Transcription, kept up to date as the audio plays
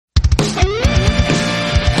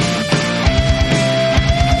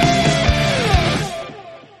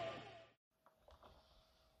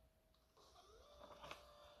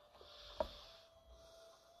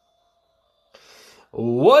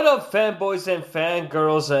What up, fanboys and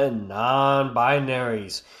fangirls and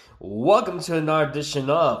non-binaries? Welcome to another edition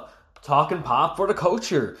of Talking Pop for the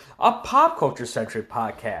Culture, a pop culture-centric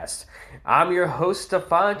podcast. I'm your host,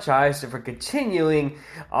 Stefan Chais, and we're continuing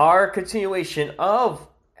our continuation of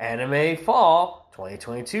Anime Fall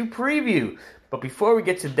 2022 preview. But before we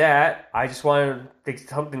get to that, I just wanted to think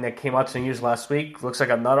something that came out to the news last week. Looks like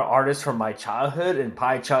another artist from my childhood, and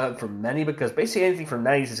probably childhood for many, because basically anything from the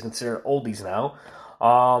 90s is considered oldies now.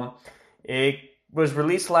 It was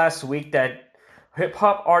released last week that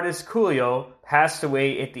hip-hop artist Coolio passed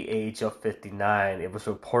away at the age of 59. It was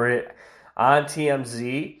reported on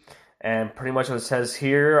TMZ, and pretty much what it says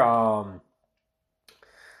here,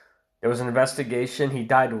 there was an investigation. He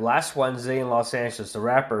died last Wednesday in Los Angeles. The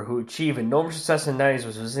rapper, who achieved enormous success in the 90s,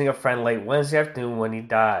 was visiting a friend late Wednesday afternoon when he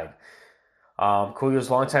died.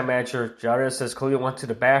 Coolio's longtime manager, Jada, says Coolio went to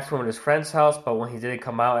the bathroom at his friend's house, but when he didn't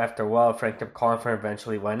come out after a while, a friend kept calling for him.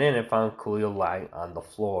 Eventually went in and found Coolio lying on the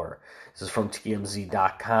floor. This is from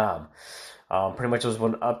TMZ.com. Pretty much it was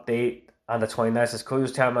one update on the 29th. Says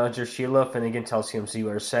Coolio's town manager, Sheila Finnegan, tells TMZ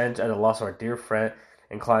we are saddened at the loss of our dear friend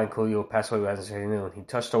and client Coolio passed away Wednesday afternoon. He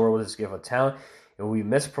touched the world with his gift of talent, and we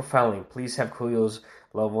miss profoundly. Please have Coolio's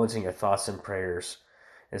loved ones in your thoughts and prayers.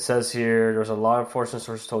 It says here, there was a law enforcement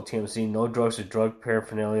source told TMZ no drugs or drug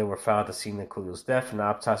paraphernalia were found at the scene of Coolio's death, and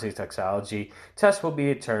autopsy toxicology tests will be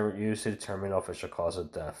used to determine the official cause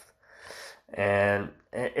of death. And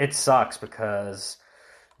it sucks because,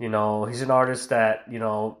 he's an artist that,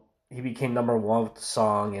 he became number one with the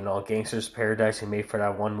song, Gangster's Paradise. He made for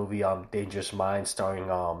that one movie, Dangerous Minds, starring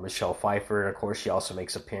Michelle Pfeiffer. And of course, she also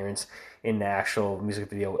makes an appearance in the actual music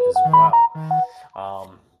video as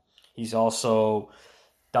well. He's also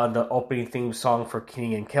done the opening theme song for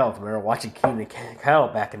Kenan and Kel. If you remember watching Kenan and Kel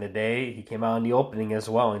back in the day, he came out in the opening as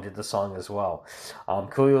well and did the song as well.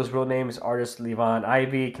 Coolio's real name is artist Levon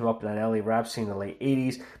Ivy. He came up in the LA rap scene in the late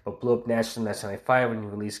 80s, but blew up nationally in 1995 when he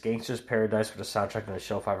released Gangster's Paradise for the soundtrack of the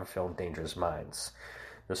Michelle Pfeiffer film Dangerous Minds.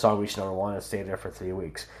 The song reached number one and stayed there for 3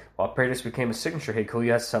 weeks. While Paradise became a signature hit,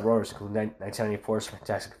 Coolio has several others, including 1994's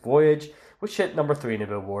Fantastic Voyage, which hit number 3 in the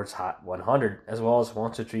Billboard's Hot 100, as well as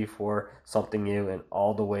 1, 2, 3, 4, Something New, and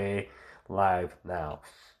All the Way Live Now.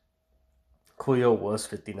 Coolio was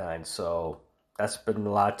 59, so that's been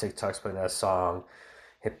a lot of TikToks playing that song.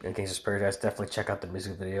 Gangster's Paradise, definitely check out the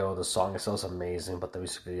music video. The song itself is amazing, but the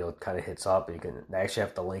music video kind of hits up. You can actually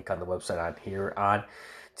have the link on the website on here on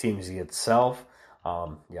TMZ itself.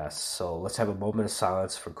 Yes, so let's have a moment of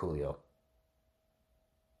silence for Coolio.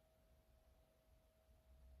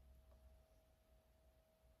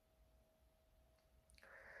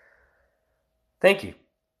 Thank you.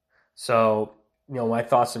 So, my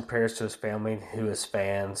thoughts and prayers to his family, to his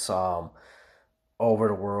fans, over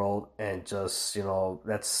the world, and just,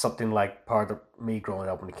 that's something like part of me growing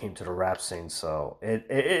up when it came to the rap scene. So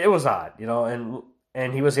it was odd,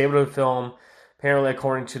 and he was able to film. Apparently,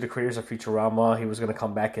 according to the creators of Futurama, he was going to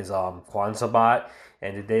come back as Kwanzaa,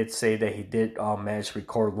 and they did say that he did manage to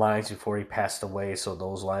record lines before he passed away. So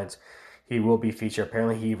those lines, he will be featured.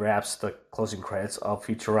 Apparently, he raps the closing credits of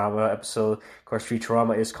Futurama episode. Of course,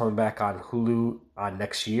 Futurama is coming back on Hulu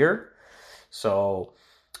next year. So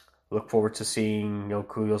look forward to seeing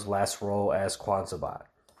Coolio's last role as Kwanzaa.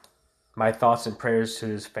 My thoughts and prayers to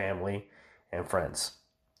his family and friends.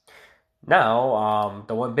 Now,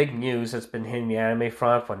 the one big news that's been hitting the anime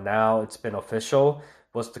front, but now it's been official,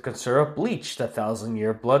 was the concern of Bleach, the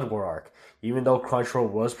 1,000-year Blood War arc. Even though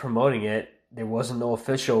Crunchyroll was promoting it, there wasn't no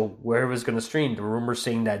official where it was going to stream. The rumors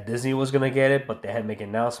saying that Disney was going to get it, but they had to make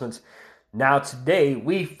announcements. Now today,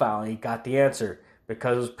 we finally got the answer,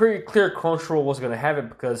 because it was pretty clear Crunchyroll was going to have it,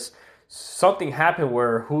 because something happened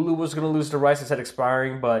where Hulu was going to lose the rights instead of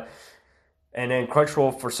expiring, and then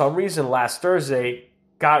Crunchyroll, for some reason, last Thursday,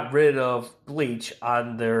 got rid of Bleach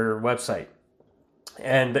on their website.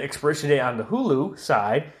 And the expiration date on the Hulu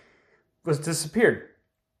side was disappeared.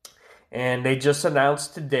 And they just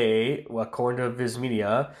announced today, according to Viz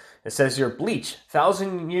Media, it says here, Bleach,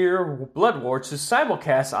 1,000-Year Blood War to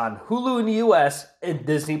simulcast on Hulu in the U.S. and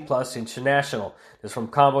Disney Plus International. This is from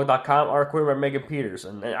Combo.com, article by Megan Peters.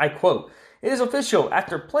 And I quote, "It is official.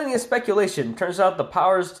 After plenty of speculation, turns out the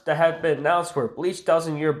powers that have been announced for Bleach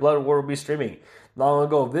 1,000-Year Blood War will be streaming. Long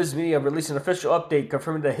ago, Viz Media released an official update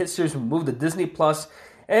confirming that the hit series will move to Disney Plus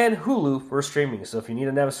and Hulu for streaming. So if you need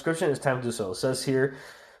a subscription, it's time to do so." It says here,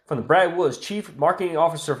 from the Brad Woods, Chief Marketing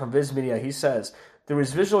Officer from Viz Media, he says, "Through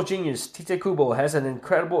his visual genius, Tite Kubo has an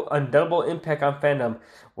incredible, indelible impact on fandom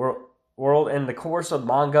world in the course of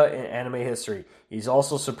manga and anime history. He's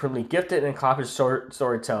also supremely gifted and accomplished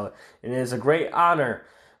storyteller. And it is a great honor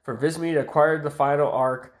for Viz Media to acquire the final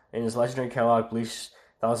arc in his legendary catalog, Bleach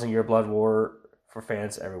 1,000-Year Blood War for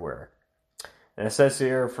fans everywhere. And it says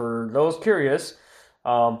here, for those curious,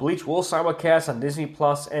 Bleach will simulcast on Disney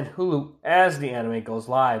Plus and Hulu as the anime goes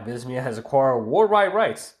live. Viz Media has acquired worldwide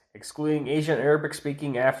rights, excluding Asian,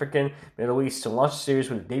 Arabic-speaking, African, Middle East, to launch the series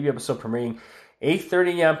with a debut episode premiering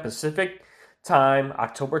 8:30 a.m. Pacific Time,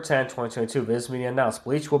 October 10, 2022. Viz Media announced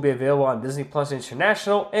Bleach will be available on Disney Plus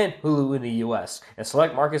International and Hulu in the U.S. and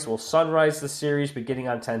select markets will sunrise the series beginning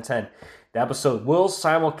on 10/10. The episode will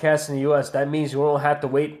simulcast in the U.S. That means you won't have to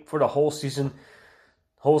wait for the whole season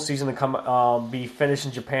to come be finished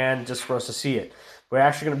in Japan just for us to see it. We're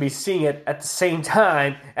actually going to be seeing it at the same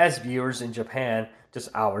time as viewers in Japan just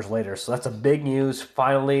hours later. So that's a big news.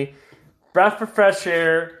 Finally, breath of fresh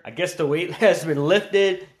air. I guess the weight has been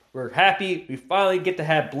lifted. We're happy. We finally get to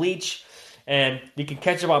have Bleach. And you can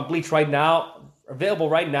catch up on Bleach right now. Available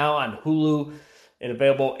right now on Hulu. And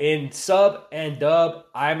available in sub and dub.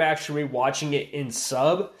 I'm actually watching it in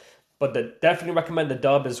sub. But definitely recommend the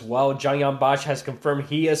dub as well. John Yambash has confirmed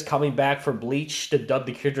he is coming back for Bleach to dub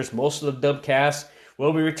the characters. Most of the dub cast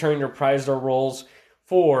will be returning to reprise their roles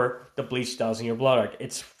for the Bleach 1,000-Year Blood arc.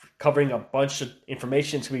 It's covering a bunch of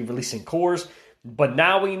information. It's going to be releasing cores. But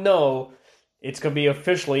now we know it's going to be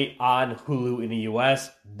officially on Hulu in the US,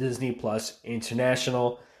 Disney Plus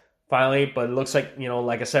International. Finally, but it looks like,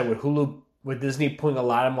 like I said, with Disney putting a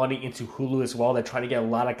lot of money into Hulu as well, they're trying to get a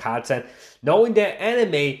lot of content. Knowing that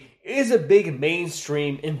anime is a big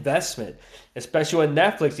mainstream investment, especially with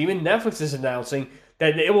Netflix. Even Netflix is announcing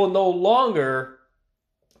that it will no longer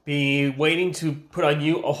be waiting to put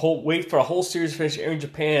on wait for a whole series to finish airing in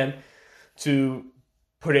Japan to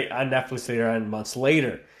put it on Netflix later on months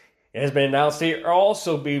later. It has been announced they will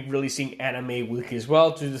also be releasing Anime Weekly as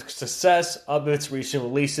well due to the success of its recent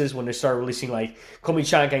releases when they start releasing like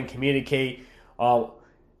Komi-chan Can Communicate,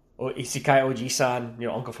 Isekai Oji-san,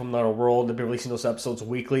 Uncle from Another World. They've been releasing those episodes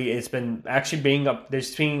weekly. It's been actually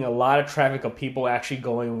there's being a lot of traffic of people actually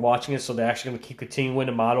going and watching it, so they're actually going to keep continuing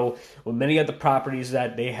the model with many of the properties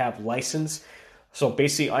that they have licensed. So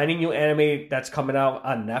basically, any new anime that's coming out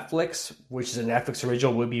on Netflix, which is a Netflix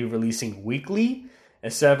original, will be releasing weekly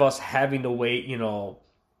instead of us having to wait,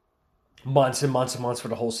 months and months and months for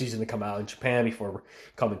the whole season to come out in Japan before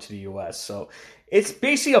coming to the US. So it's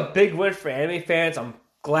basically a big win for anime fans. I'm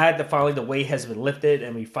glad that finally the weight has been lifted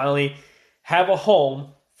and we finally have a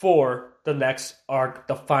home for the next arc,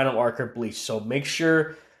 the final arc of Bleach. So make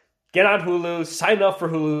sure, get on Hulu, sign up for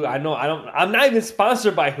Hulu. I'm not even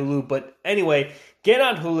sponsored by Hulu, but anyway, get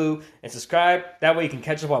on Hulu and subscribe. That way you can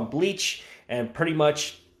catch up on Bleach and pretty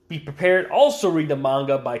much be prepared. Also read the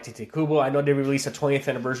manga by Tite Kubo. I know they released a 20th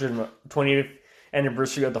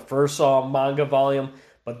anniversary of the first manga volume.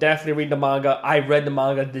 But definitely read the manga. I read the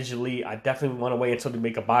manga digitally. I definitely want to wait until they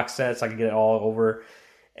make a box set so I can get it all over.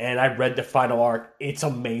 And I read the final arc. It's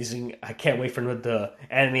amazing. I can't wait for them to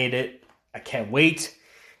animate it. I can't wait.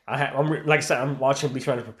 Like I said, I'm watching Bleach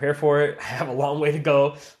trying to prepare for it. I have a long way to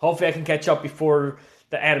go. Hopefully I can catch up before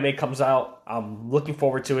the anime comes out. I'm looking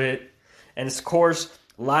forward to it. And of course,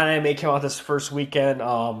 a lot of anime came out this first weekend.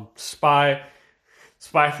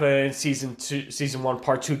 Spy Family Season 1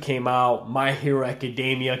 Part 2 came out. My Hero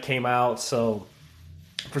Academia came out. So,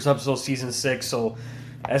 first episode Season 6. So,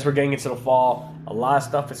 as we're getting into the fall, a lot of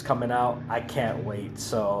stuff is coming out. I can't wait.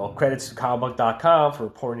 So, credits to comicbook.com for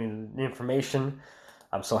reporting the information.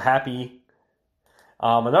 I'm so happy.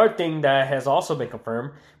 Another thing that has also been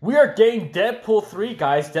confirmed, we are getting Deadpool 3,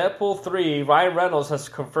 guys. Deadpool 3, Ryan Reynolds has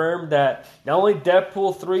confirmed that not only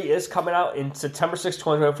Deadpool 3 is coming out in September 6,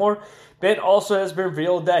 2024, but it also has been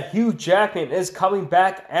revealed that Hugh Jackman is coming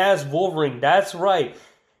back as Wolverine. That's right.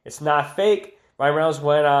 It's not fake. Ryan Reynolds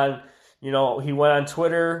went on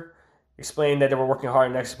Twitter, explained that they were working hard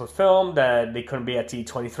on the next film, that they couldn't be at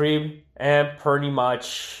D23, and pretty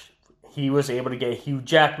much he was able to get Hugh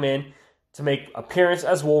Jackman to make appearance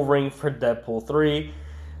as Wolverine for Deadpool 3.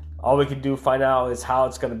 All we can do find out is how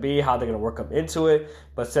it's going to be, how they're going to work up into it.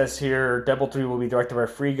 But it says here, Deadpool 3 will be directed by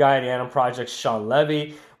Free Guy and Anim Project's Sean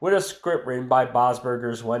Levy, with a script written by Bob's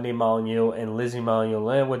Burgers, Wendy Molyneux, and Lizzie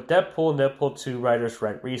Molyneux, with Deadpool and Deadpool 2 writers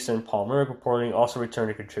Rhett Reese and Paul Merrick reporting also returned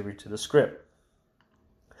to contribute to the script.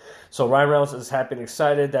 So Ryan Reynolds is happy and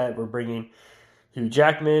excited that we're bringing Hugh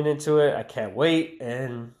Jackman into it. I can't wait.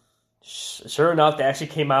 And sure enough, they actually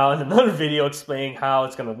came out in another video explaining how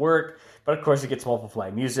it's going to work. But of course, it gets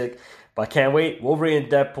Multiply music. But I can't wait. Wolverine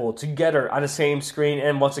and Deadpool together on the same screen.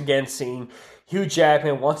 And once again, seeing Hugh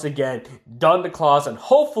Jackman once again done the claws. And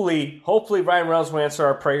hopefully Ryan Reynolds will answer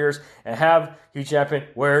our prayers and have Hugh Jackman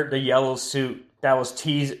wear the yellow suit that was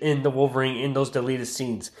teased in the Wolverine in those deleted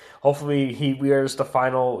scenes. Hopefully he wears the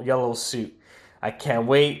final yellow suit. I can't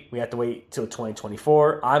wait. We have to wait till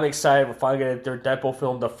 2024. I'm excited. We're finally getting their Deadpool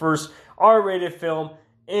film, the first R-rated film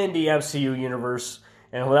in the MCU universe.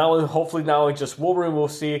 And hopefully not only just Wolverine we'll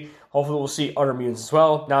see, hopefully we'll see other mutants as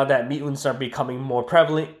well, now that mutants are becoming more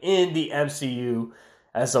prevalent in the MCU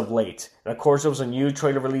as of late. And of course, there was a new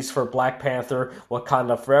trailer released for Black Panther,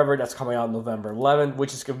 Wakanda Forever, that's coming out November 11th,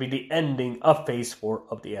 which is going to be the ending of Phase 4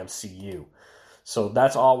 of the MCU. So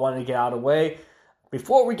that's all I wanted to get out of the way.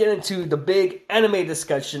 Before we get into the big anime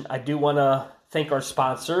discussion, I do want to thank our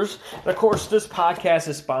sponsors. And of course, this podcast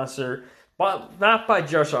is sponsored, but not by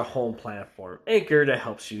just our home platform, Anchor, that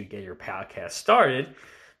helps you get your podcast started,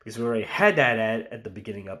 because we already had that ad at the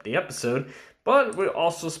beginning of the episode, but we're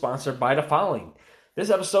also sponsored by the following. This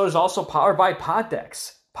episode is also powered by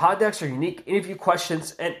Poddex. Poddex are unique interview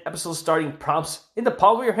questions and episode starting prompts in the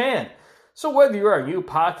palm of your hand. So whether you're a new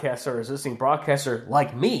podcaster or existing broadcaster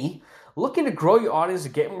like me, looking to grow your audience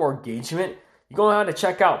and get more engagement, you're going to have to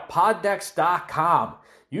check out poddex.com.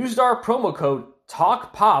 Use our promo code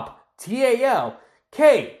TALKPOP, TALKPOP,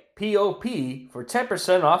 for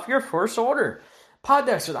 10% off your first order.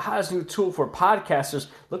 Poddex are the hottest new tool for podcasters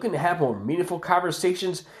looking to have more meaningful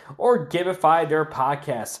conversations or gamify their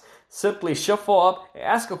podcasts. Simply shuffle up,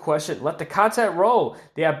 ask a question, let the content roll.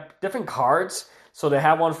 They have different cards. So they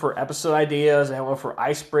have one for episode ideas, they have one for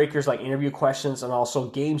icebreakers like interview questions, and also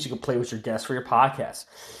games you can play with your guests for your podcast.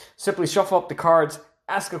 Simply shuffle up the cards,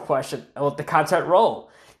 ask a question, and let the content roll.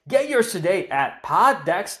 Get yours today at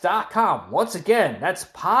poddex.com. Once again, that's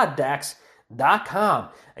poddex.com.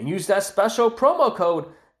 And use that special promo code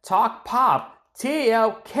TALKPOP,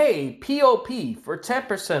 TALKPOP, for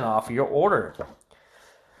 10% off your order.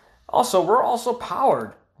 Also, we're also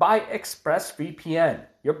powered by ExpressVPN.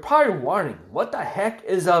 You're probably wondering, what the heck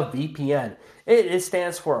is a VPN? It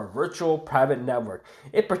stands for a virtual private network.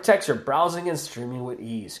 It protects your browsing and streaming with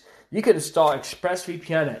ease. You can install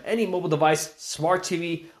ExpressVPN on any mobile device, smart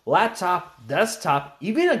TV, laptop, desktop,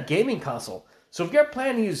 even a gaming console. So if you're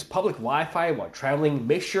planning to use public Wi-Fi while traveling,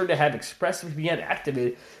 make sure to have ExpressVPN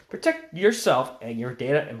activated. Protect yourself and your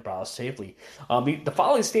data and browse safely. The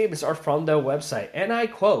following statements are from the website, and I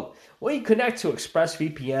quote, "When you connect to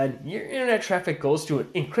ExpressVPN, your internet traffic goes through an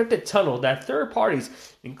encrypted tunnel that third parties,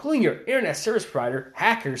 including your internet service provider,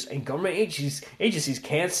 hackers, and government agencies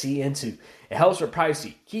can't see into. It helps with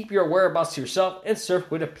privacy. Keep your whereabouts to yourself and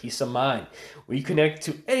surf with a peace of mind. When you connect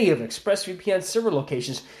to any of ExpressVPN's server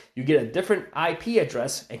locations, you get a different IP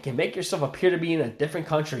address and can make yourself appear to be in a different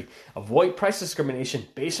country. Avoid price discrimination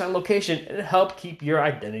based on location and help keep your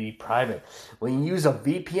identity private. When you use a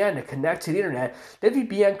VPN to connect to the internet, the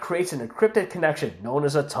VPN creates an encrypted connection known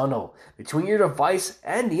as a tunnel between your device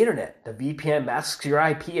and the internet. The VPN masks your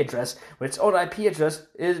IP address with its own IP address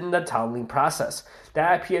in the tunneling process.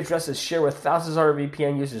 That IP address is shared with thousands of other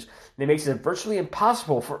VPN users, and it makes it virtually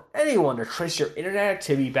impossible for anyone to trace your internet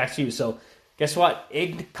activity back to you. So guess what?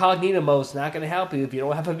 Incognito mode is not going to help you if you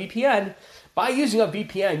don't have a VPN. By using a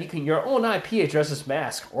VPN, your own IP address is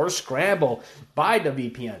masked or scrambled by the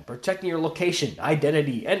VPN, protecting your location,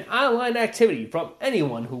 identity, and online activity from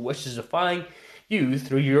anyone who wishes to find you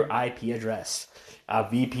through your IP address. A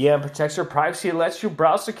VPN protects your privacy and lets you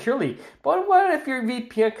browse securely. But what if your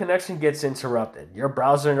VPN connection gets interrupted? Your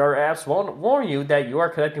browser and other apps won't warn you that you are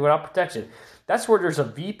connecting without protection. That's where there's a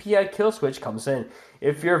VPN kill switch comes in.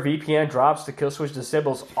 If your VPN drops, the kill switch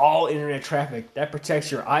disables all internet traffic. That protects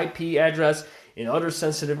your IP address and other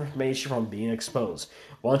sensitive information from being exposed.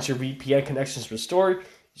 Once your VPN connection is restored, your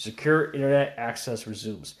secure internet access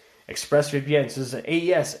resumes. ExpressVPN is an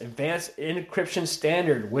AES, Advanced Encryption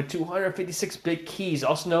Standard, with 256-bit keys,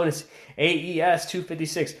 also known as AES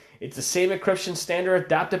 256. It's the same encryption standard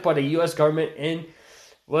adopted by the U.S. government and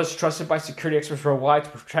was trusted by security experts worldwide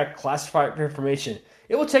to protect classified information.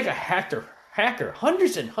 It will take a hacker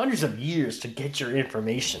hundreds and hundreds of years to get your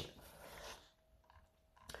information.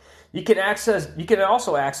 You can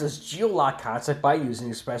also access geolocked content by using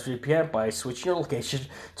ExpressVPN by switching your location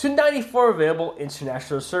to 94 available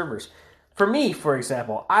international servers. For me, for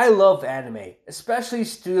example, I love anime, especially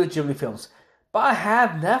Studio Ghibli films, but I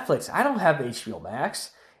have Netflix. I don't have HBO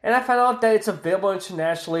Max, and I found out that it's available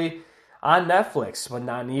internationally on Netflix, but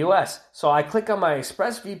not in the US. So I click on my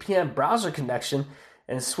ExpressVPN browser connection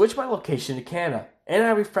and switch my location to Canada, and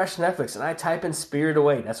I refresh Netflix and I type in Spirited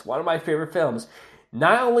Away. That's one of my favorite films.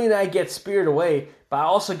 Not only did I get Spirited Away, but I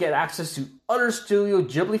also get access to other Studio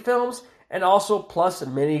Ghibli films and also plus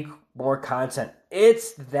many more content.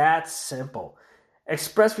 It's that simple.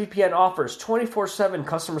 ExpressVPN offers 24/7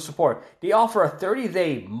 customer support. They offer a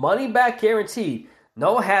 30-day money-back guarantee.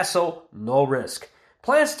 No hassle, no risk.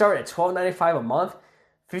 Plans start at $12.95 a month,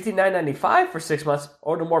 $59.95 for 6 months,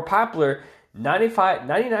 or the more popular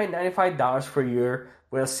 $99.95 per year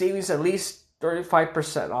with a savings at least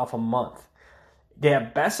 35% off a month. They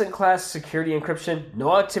have best-in-class security encryption,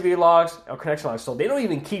 no activity logs, or connection logs. So they don't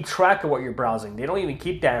even keep track of what you're browsing. They don't even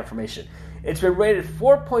keep that information. It's been rated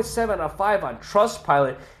 4.7 out of 5 on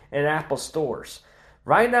Trustpilot and Apple stores.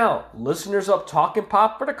 Right now, listeners of Talking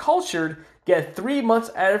Pop for the Cultured get 3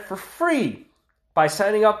 months added for free by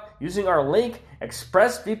signing up using our link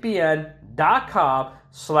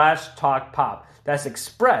expressvpn.com/talkpop. That's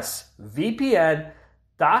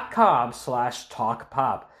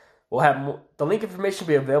expressvpn.com/talkpop. We'll have the link information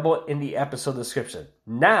be available in the episode description.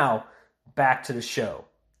 Now, back to the show.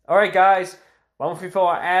 All right, guys. Well,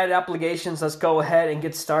 before our ad obligations, let's go ahead and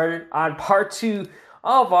get started on part 2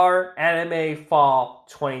 of our Anime Fall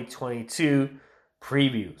 2022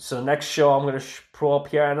 preview. So the next show I'm going to pull up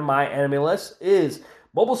here on my anime list is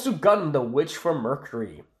Mobile Suit Gundam: The Witch from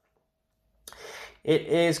Mercury. It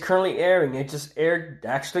is currently airing. It just aired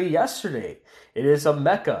actually yesterday. It is a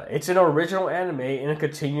mecha. It's an original anime, and it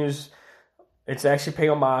continues. It's actually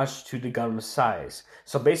paying homage to the Gundam size.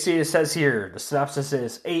 So basically, it says here, the synopsis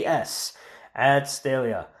is AS Ad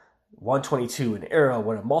Stalia 122, an era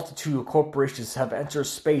when a multitude of corporations have entered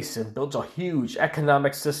space and built a huge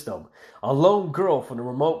economic system. A lone girl from the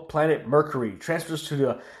remote planet Mercury transfers to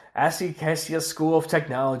the Acacia School of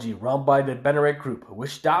Technology run by the Benneret Group,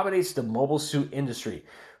 which dominates the mobile suit industry.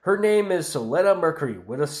 Her name is Soleta Mercury.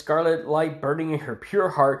 With a scarlet light burning in her pure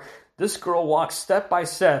heart, this girl walks step by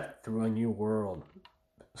step through a new world.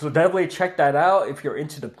 So definitely check that out if you're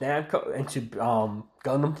into the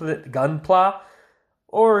Gunpla,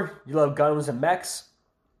 or you love Gundams and mechs.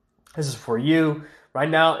 This is for you. Right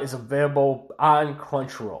now, it's available on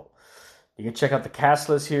Crunchyroll. You can check out the cast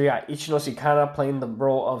list here. You got Ichino Shikana playing the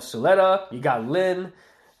role of Suleta. You got Lin,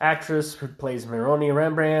 actress who plays Mironi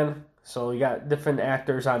Rembrandt. So you got different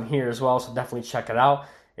actors on here as well, so definitely check it out.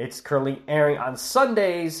 It's currently airing on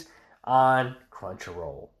Sundays on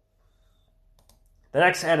Crunchyroll. The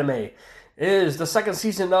next anime is the second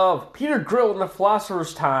season of Peter Grill and the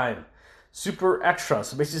Philosopher's Time. Super Extra.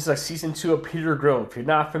 So basically it's like season 2 of Peter Grill. If you're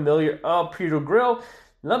not familiar of Peter Grill,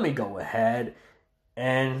 let me go ahead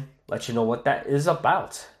and let you know what that is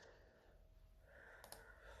about.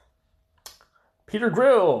 Peter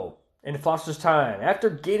Grill in the Philosopher's Time. After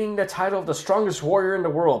gaining the title of the strongest warrior in the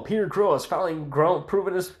world, Peter Grill has finally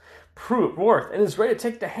proven his worth and is ready to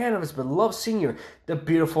take the hand of his beloved senior, the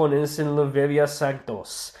beautiful and innocent Olivia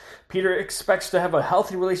Santos. Peter expects to have a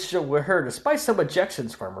healthy relationship with her despite some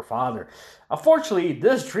objections from her father. Unfortunately,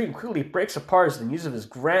 this dream quickly breaks apart as the news of his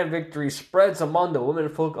grand victory spreads among the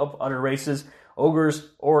womenfolk of other races,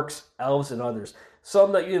 ogres, orcs, elves, and others.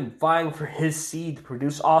 Some that even vying for his seed to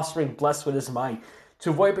produce offspring blessed with his might. To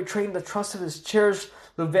avoid betraying the trust of his cherished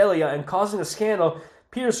Luvelia and causing a scandal,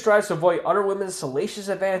 Peter strives to avoid other women's salacious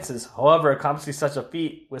advances. However, accomplishing such a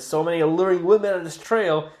feat with so many alluring women on his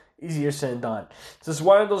trail, easier said than done. This is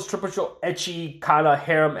one of those triple ecchi kind of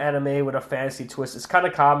harem anime with a fantasy twist. It's kind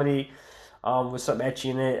of comedy with some ecchi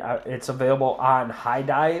in it. It's available on High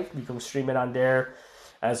Dive. You can stream it on there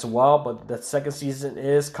as well. But the second season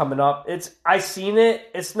is coming up. I've seen it.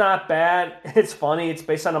 It's not bad. It's funny. It's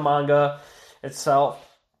based on a manga itself.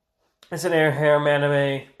 It's an harem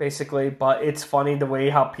anime, basically, but it's funny the way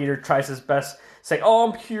how Peter tries his best, saying, "Oh,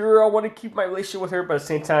 I'm pure. I want to keep my relationship with her," but at the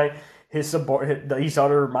same time, these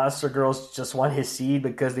other monster girls just want his seed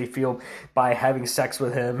because they feel by having sex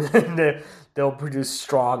with him, they'll produce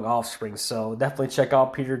strong offspring. So definitely check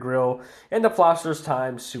out Peter Grill and the Philosopher's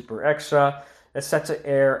Time Super Extra. It's set to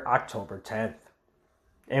air October 10th.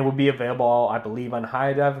 And will be available, I believe, on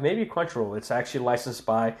High Dive, maybe Crunchyroll. It's actually licensed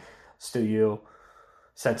by Studio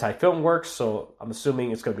Sentai Filmworks, so I'm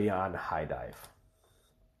assuming it's going to be on High Dive.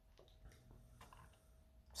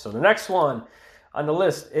 So the next one on the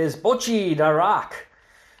list is Bocchi the Rock.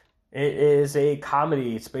 It is a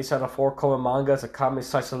comedy. It's based on a 4-comic manga. It's a comedy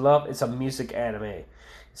slice of love. It's a music anime.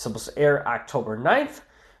 It's supposed to air October 9th.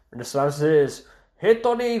 And the synopsis is,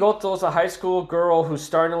 Hitori Goto is a high school girl who's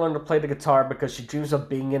starting to learn to play the guitar because she dreams of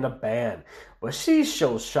being in a band. But she's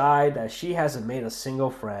so shy that she hasn't made a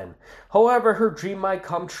single friend. However, her dream might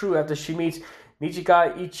come true after she meets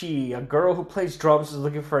Nijika Ichi, a girl who plays drums and is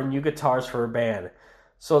looking for a new guitars for her band.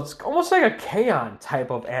 So it's almost like a K-On!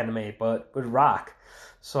 Type of anime, but with rock.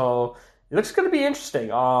 So it looks going to be interesting.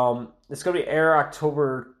 It's going to be air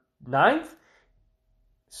October 9th.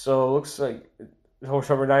 So it looks like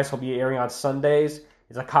October 9th will be airing on Sundays.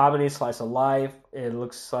 It's a comedy, slice of life. It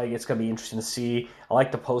looks like it's going to be interesting to see. I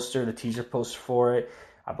like the poster, the teaser poster for it.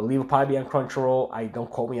 I believe it'll probably be on Crunchyroll. I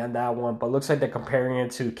don't quote me on that one, but it looks like they're comparing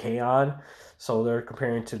it to K-On! So they're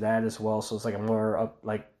comparing it to that as well. So it's like a more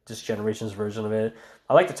this generation's version of it.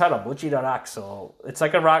 I like the title, Buchi da Rock. So it's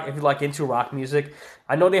like a rock, if you like into rock music.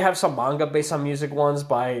 I know they have some manga based on music ones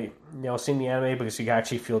by, seeing the anime because you can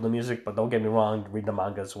actually feel the music, but don't get me wrong, read the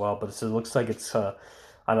manga as well. But it looks like it's on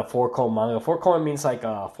a 4-column manga. 4-column means like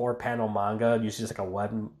a 4-panel manga, usually just like a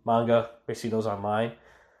web manga. Basically, those online.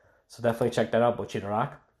 So definitely check that out, Buchi da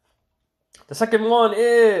Rock. The second one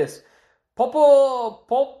is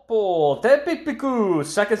Popo Tepipiku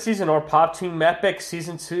second season, or Pop Team Epic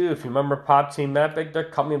season 2. If you remember Pop Team Epic, they're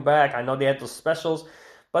coming back. I know they had those specials,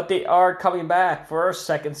 but they are coming back for our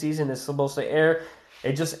second season. It's supposed to air.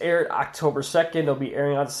 It just aired October 2nd. It'll be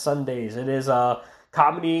airing on Sundays. It is a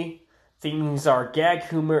comedy. Themes are gag,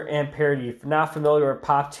 humor, and parody. If you're not familiar with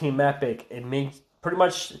Pop Team Epic, it means pretty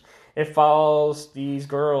much it follows these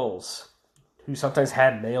girls who sometimes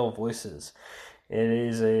had male voices. It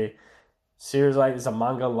is a series like it's a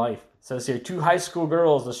manga life. It says here, 2 high school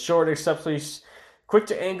girls, the short, exceptionally quick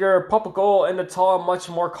to anger, Popoko, and the tall, much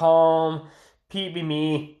more calm,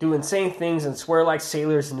 PB do insane things and swear like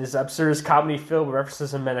sailors in this absurd comedy filled with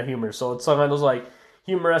references and meta humor. So it's one of those like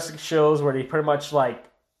humoresque shows where they pretty much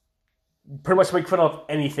make fun of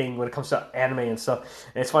anything when it comes to anime and stuff.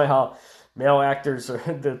 And it's funny how male actors or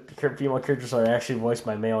the female characters are actually voiced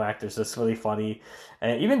by male actors. That's really funny.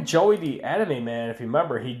 And even Joey the anime man, if you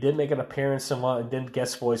remember, he did make an appearance and did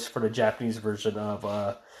guest voice for the Japanese version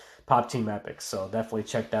of Pop Team Epic. So definitely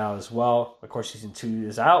check that out as well. Of course, season 2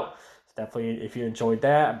 is out. Definitely, if you enjoyed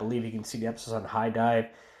that, I believe you can see the episodes on High Dive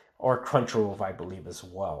or Crunchyroll, I believe, as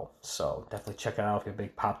well. So definitely check it out if you're a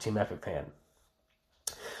big Pop Team Epic fan.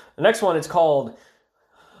 The next one is called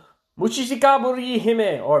Muchishikaburi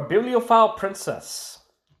Hime, or Bibliophile Princess.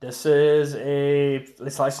 It's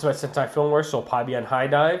licensed by Sentai Filmworks, so it'll probably be on High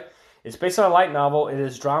Dive. It's based on a light novel. It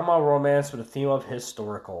is drama romance with a theme of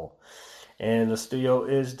historical. And the studio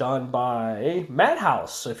is done by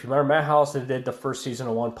Madhouse. So if you remember Madhouse, they did the first season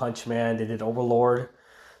of One Punch Man. They did Overlord.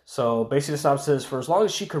 So basically the synopsis, for as long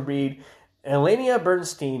as she could read, Elenia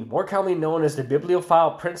Bernstein, more commonly known as the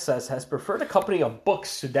Bibliophile Princess, has preferred the company of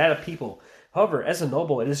books to that of people. However, as a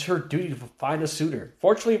noble, it is her duty to find a suitor.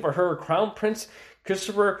 Fortunately for her, Crown Prince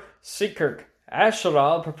Christopher Seekirk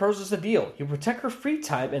Asheral proposes a deal. He will protect her free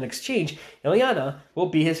time. In exchange, Eliana will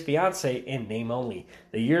be his fiancée in name only.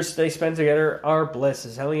 The years they spend together are bliss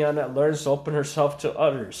as Eliana learns to open herself to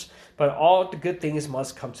others. But all the good things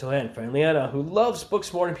must come to an end. For Eliana, who loves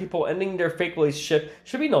books more than people, ending their fake relationship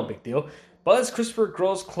should be no big deal. But as Christopher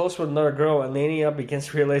grows close with another girl, Elenia begins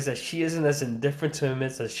to realize that she isn't as indifferent to him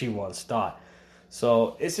as she once thought.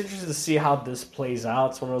 So it's interesting to see how this plays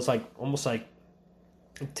out. It's one of those almost like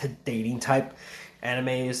dating type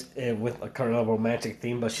animes with a kind of romantic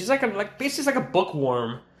theme. But she's basically like a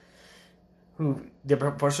bookworm who they're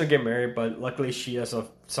supposed to get married, but luckily she has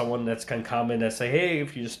someone that's kind of common that say, hey,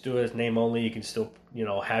 if you just do it as name only, you can still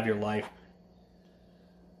have your life.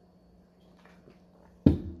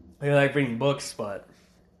 They like reading books, but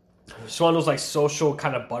it's one of those social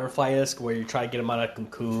kind of butterfly-esque where you try to get them out of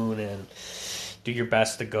cocoon and do your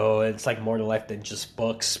best to go. It's like more to life than just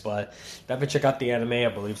books, but definitely check out the anime. I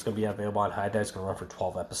believe it's going to be available on High Dive. It's going to run for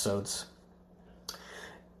 12 episodes.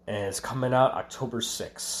 And it's coming out October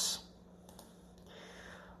 6th.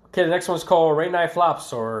 Okay, the next one's called Rain Night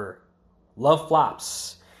Flops, or Love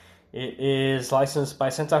Flops. It is licensed by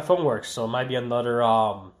Sentai Filmworks, so it might be another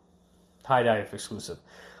High Dive exclusive.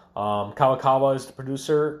 Kawakawa is the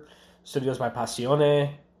producer. Studios by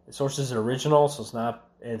Passione. The source is original, so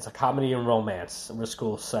it's a comedy and romance in a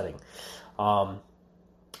school setting. Asahi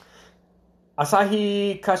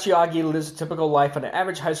Kashiagi lives a typical life of an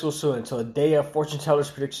average high school student until a day of fortune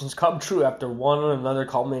teller's predictions come true after one and another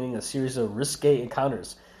culminating in a series of risque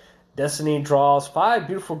encounters. Destiny draws 5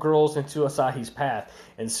 beautiful girls into Asahi's path,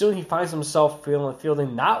 and soon he finds himself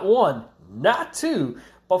fielding not 1, not 2,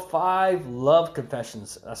 but 5 love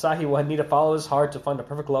confessions. Asahi will need to follow his heart to find the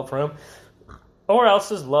perfect love for him, or else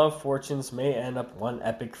his love fortunes may end up one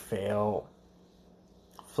epic flail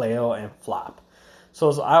and flop.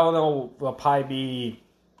 So I don't know, will probably be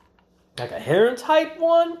like a Heron type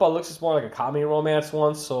one, but it looks more like a comedy romance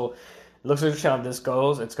one. So it looks interesting how this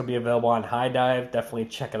goes. It's going to be available on High Dive. Definitely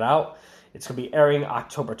check it out. It's going to be airing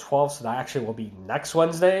October 12th, so that actually will be next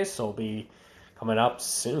Wednesday. So it'll be coming up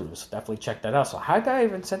soon. So definitely check that out. So High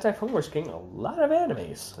Dive and Sentai Filmworks getting a lot of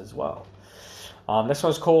animes as well. Next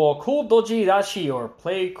one's called Cool Doji Dashi, or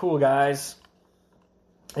Play Cool Guys.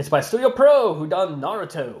 It's by Studio Pro, who done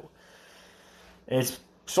Naruto. Its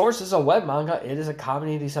source is a web manga. It is a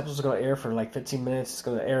comedy. These episodes are going to air for 15 minutes. It's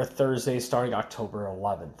going to air Thursday starting October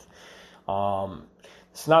 11th.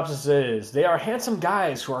 Synopsis is, they are handsome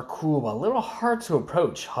guys who are cool but a little hard to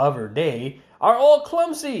approach. However, they are all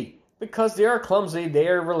clumsy. Because they are clumsy, they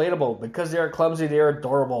are relatable. Because they are clumsy, they are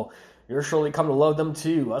adorable. You're surely come to love them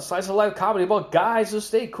too. A slice of life comedy about guys who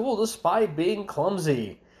stay cool despite being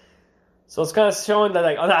clumsy. So it's kind of showing that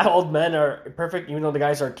like not old men are perfect, even though the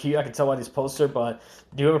guys are cute. I can tell by this poster, but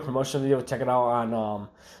do have a promotional video. Check it out on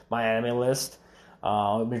my anime list.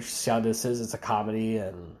 I'm interested to see how this is. It's a comedy,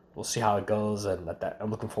 and we'll see how it goes. And I'm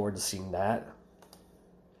looking forward to seeing that.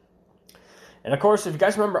 And of course, if you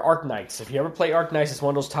guys remember Arknights, if you ever play Arknights, it's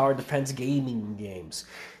one of those tower defense gaming games.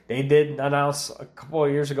 They did announce a couple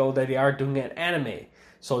of years ago that they are doing an anime.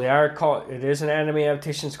 So it is an anime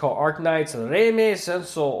adaptation. It's called Arknights, Reime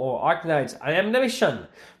Senso, or Arknights Animation,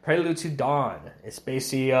 Prelude to Dawn. It's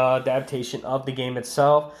basically the adaptation of the game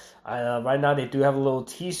itself. Right now, they do have a little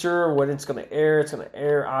teaser when it's going to air. It's going to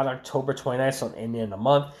air on October 29th, so in the end of the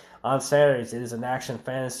month. On Saturdays, it is an action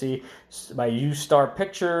fantasy by U-Star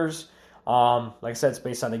Pictures. Like I said, it's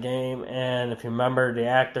based on the game, and if you remember the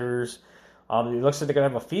actors, it looks like they're gonna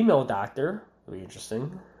have a female doctor. It'll be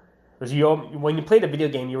interesting. Because when you play the video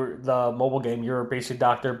game, the mobile game, you're basically a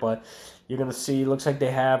doctor, but you're gonna see. It looks like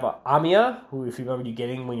they have Amiya, who, if you remember, you're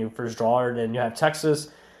getting when you first draw her. Then you have Texas,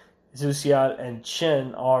 Zusia, and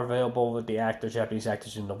Chin are available with the Japanese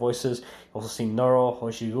actors doing the voices. You also see Noro,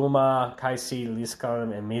 Hoshiguma, Kaisi,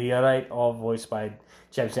 Liskaram, and Meteorite, all voiced by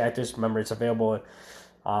Japanese actors. Remember, it's available in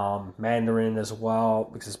Mandarin as well,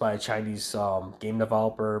 because it's by a Chinese game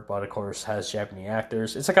developer, but of course has Japanese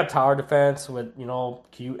actors. It's like a tower defense with,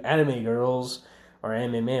 cute anime girls or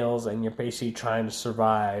anime males, and you're basically trying to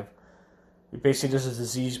survive. Basically, there's a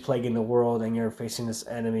disease plaguing the world, and you're facing this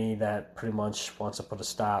enemy that pretty much wants to put a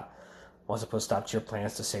stop to your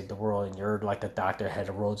plans to save the world. And you're like the doctor head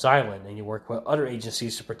of Rhodes Island, and you work with other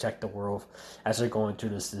agencies to protect the world as they're going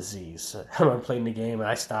through this disease. I remember playing the game, and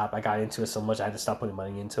I got into it so much I had to stop putting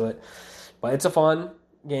money into it. But it's a fun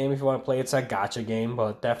game if you want to play. It's a gacha game,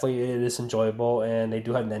 but definitely it is enjoyable. And they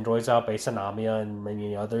do have Nendoroids out based on Amiya and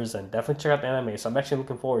many others, and definitely check out the anime. So I'm actually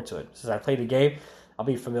looking forward to it. Since I played the game, I'll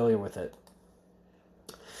be familiar with it.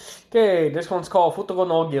 Okay, this one's called Futogo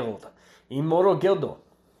no Guild, Immortal Guildo.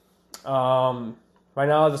 Right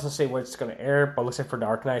now it doesn't say where it's going to air, but it looks like for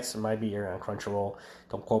Dark Knights it might be airing on Crunchyroll.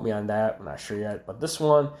 Don't quote me on that, I'm not sure yet. But this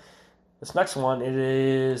next one, it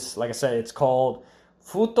is, like I said, it's called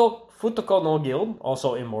Futoko no Guild,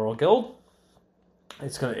 also Immortal Guild.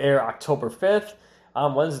 It's going to air October 5th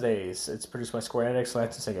on Wednesdays. It's produced by Square Enix,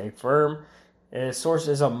 licensed like a firm. Its source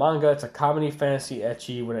is a manga. It's a comedy, fantasy,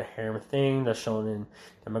 ecchi with a harem thing that's shown in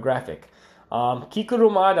demographic.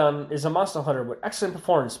 Kikuru Madan is a monster hunter with excellent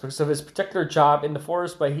performance because of his particular job in the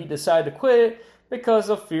forest, but he decided to quit because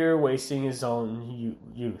of fear of wasting his own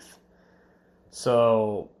youth.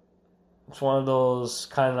 So, it's one of those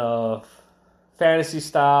kind of fantasy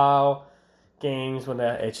style games with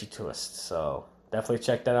an ecchi twist. So, definitely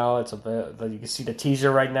check that out. You can see the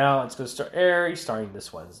teaser right now. It's going to start airing starting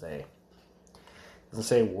this Wednesday. Doesn't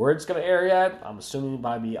say where it's going to air yet. I'm assuming it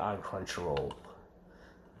might be on Crunchyroll.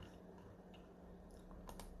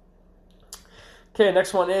 Okay,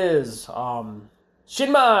 next one is Shinmai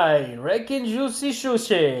Reikinjushi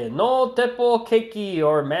Shushin no Teppo Keiki,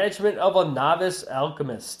 or Management of a Novice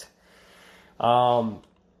Alchemist. Right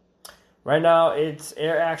now it's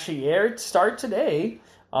started today.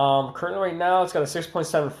 Currently right now it's got a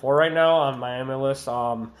 6.74 right now on my anime list.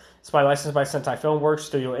 It's licensed by Sentai Filmworks,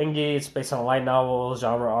 Studio Engi. It's based on a light novel,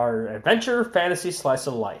 genre art, adventure, fantasy, slice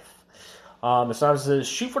of life. The synopsis is,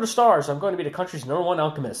 shoot for the stars. I'm going to be the country's #1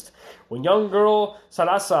 alchemist. When young girl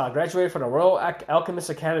Sarasa graduated from the Royal Alchemist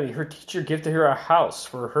Academy, her teacher gifted her a house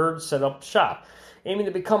for her to set up shop. Aiming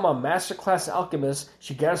to become a master-class alchemist,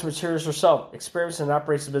 she gathers materials herself, experiments, and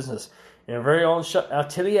operates the business. In her very own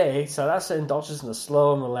atelier, Sarasa indulges in a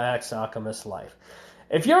slow and relaxed alchemist life.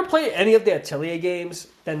 If you ever played any of the Atelier games,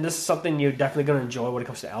 then this is something you're definitely going to enjoy when it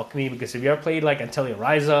comes to alchemy, because if you ever played like Atelier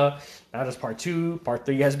Ryza, now there's part 2, part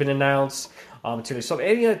 3 has been announced. So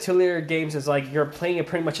any Atelier games is like you're playing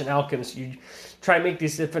pretty much an alchemist. You try and make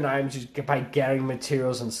these different items by gathering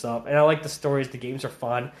materials and stuff. And I like the stories, the games are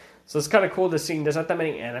fun. So it's kind of cool to see there's not that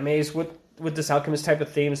many animes with this alchemist type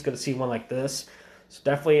of theme. It's good to see one like this. So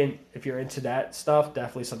definitely, if you're into that stuff,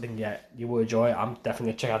 definitely something that you will enjoy. I'm definitely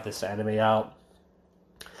going to check out this anime out.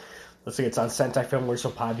 Let's see, it's on Sentai Filmworks, so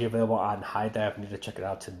probably be available on High Dive. I need to check it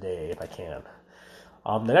out today if I can.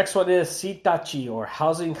 The next one is Sitachi, or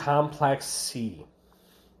Housing Complex C.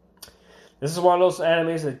 This is one of those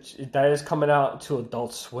animes that is coming out to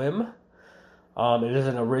Adult Swim. It is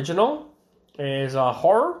an original. It is a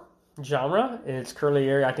horror genre. It's currently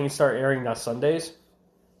airing. I think it started airing on Sundays.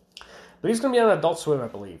 But it's going to be on Adult Swim, I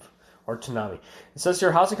believe. or Toonami. It says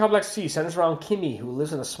here, Housing Complex C centers around Kimi, who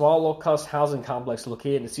lives in a small, low-cost housing complex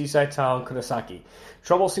located in the seaside town Kurosaki.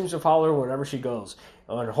 Trouble seems to follow her wherever she goes.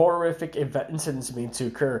 When horrific incidents begin to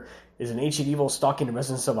occur, is an ancient evil stalking the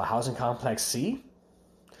residents of a housing complex C?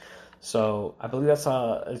 So, I believe it's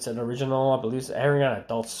an original, I believe it's airing on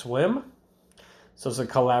Adult Swim. So it's a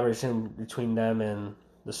collaboration between them and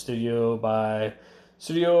the studio by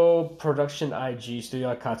Studio Production IG,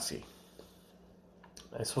 Studio Akatsuki.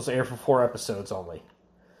 It's supposed to air for 4 episodes only.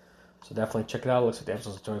 So definitely check it out. It looks like the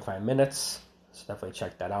episode's 25 minutes. So definitely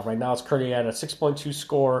check that out. Right now it's currently at a 6.2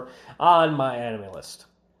 score on my anime list.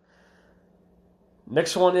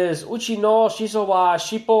 Next one is Uchi no Shiso wa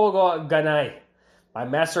Shippo ga Nai. My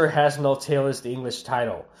Master Has No Tail is the English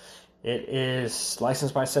title. It is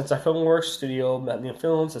licensed by Sensei Filmworks, Studio Millennium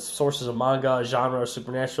Films. Its sources of manga, genre,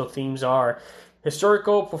 supernatural themes are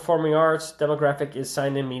historical, performing arts. Demographic is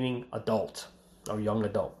signed in, meaning adult or young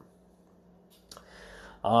adult.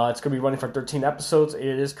 It's going to be running for 13 episodes. It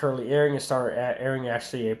is currently airing. It started airing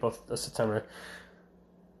actually September.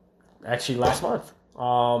 Actually, last month.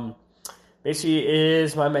 Basically,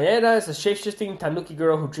 my Maeda is a shape-shifting tanuki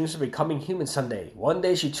girl who dreams of becoming human someday. One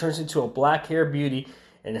day, she turns into a black-haired beauty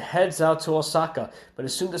and heads out to Osaka, but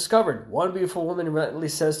is soon discovered. One beautiful woman relentlessly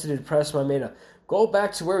says to the depressed Maeda, "Go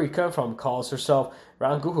back to where we come from," calls herself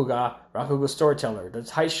Rakugo Storyteller. The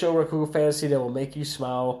Taisho Rakugo fantasy that will make you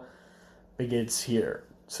smile begins here.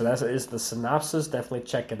 So that is the synopsis. Definitely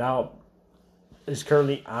check it out. It's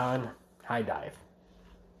currently on High Dive.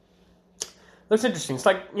 Looks interesting. It's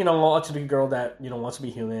like, a typical girl that, wants to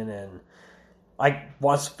be human and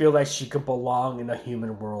wants to feel like she could belong in a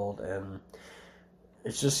human world, and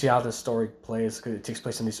it's just see how this story plays. It takes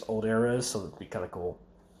place in these old eras, so it'd be kind of cool.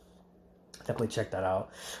 Definitely check that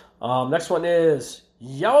out. Next one is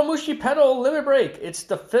Yowamushi Pedal Limit Break. It's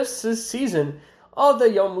the 5th season of the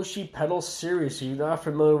Yowamushi Pedal series. If you're not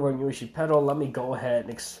familiar with Yowamushi Pedal, let me go ahead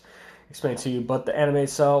and explain it to you. But the anime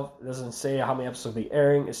itself doesn't say how many episodes will be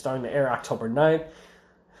airing. It's starting to air October 9th.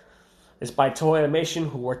 It's by Toei Animation,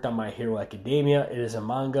 who worked on My Hero Academia. It is a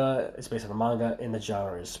manga. It's based on a manga, in the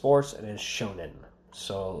genre is sports, and it's shonen.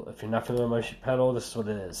 So, if you're not familiar with Yowamushi Pedal, this is what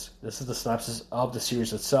it is. This is the synopsis of the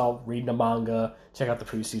series itself. Read the manga, check out the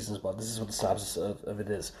previous seasons, but this is what the synopsis of it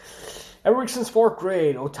is. Every week since 4th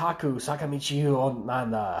grade, Otaku Sakamichi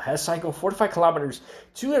Onanda has cycled 45 kilometers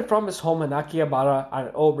to and from his home in Akihabara on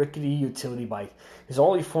an old rickety utility bike, his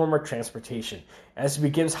only form of transportation. As he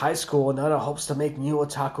begins high school, Onanda hopes to make new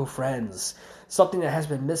otaku friends, something that has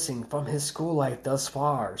been missing from his school life thus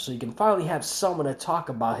far, so he can finally have someone to talk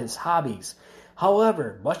about his hobbies.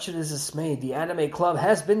 However, much to his dismay, the anime club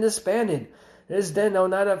has been disbanded. It is then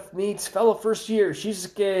Onanda meets fellow first year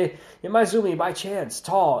Shizuke Imaizumi by chance,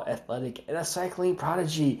 tall, athletic, and a cycling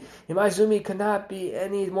prodigy. Imaizumi could not be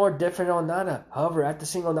any more different than Onanda. However, after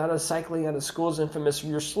seeing Onanda cycling on the school's infamous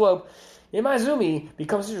rear slope, Imaizumi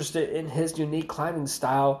becomes interested in his unique climbing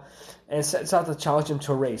style and sets out to challenge him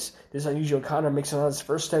to a race. This unusual encounter makes Onada's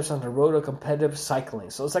first steps on the road of competitive cycling.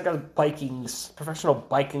 So it's like a professional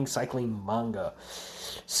biking cycling manga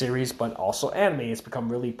series, but also anime. It's become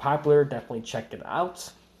really popular. Definitely check it out.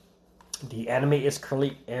 The anime is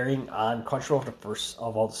currently airing on Crunchyroll for the first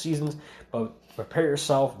of all the seasons, but prepare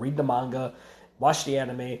yourself, read the manga, watch the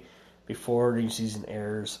anime before the new season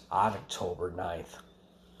airs on October 9th.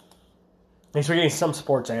 Thanks for getting some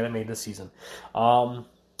sports anime this season.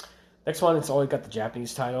 Next one, it's only got the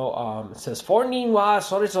Japanese title. It says, 4 nin wa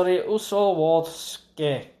sorezore uso wo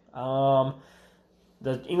tsuke.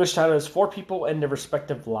 The English title is 4 People and Their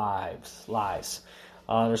Respective Lies.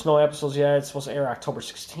 There's no episodes yet. It's supposed to air October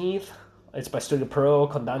 16th. It's by Studio Pro,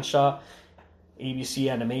 Kodansha,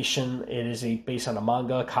 ABC Animation. It is based on a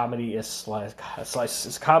manga. Comedy is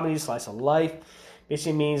comedy, slice of life.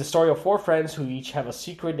 Basically means the story of 4 friends who each have a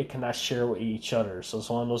secret they cannot share with each other. So it's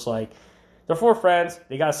one of those they're 4 friends,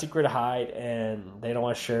 they got a secret to hide, and they don't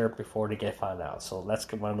want to share it before they get found out. So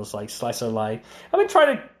that's one of those slice of life. I've been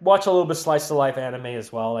trying to watch a little bit slice of life anime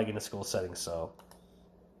as well, in the school setting. So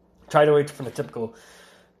try to wait from the typical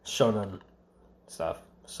shonen stuff.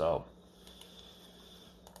 So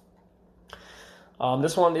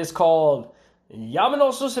this one is called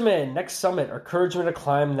Yamano Susume Next Summit, Encouragement to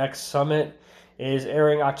Climb Next Summit. It is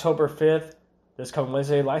airing October 5th. This coming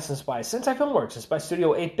Wednesday, licensed by Sensei Filmworks. It's by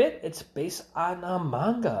Studio 8-Bit. It's based on a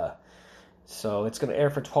manga. So it's going to air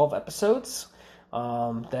for 12 episodes.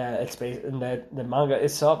 The manga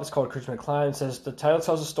itself is called Encouragement to Climb. It says the title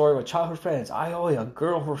tells the story of a childhood friends, Aioi, a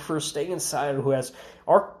girl who prefers staying inside who has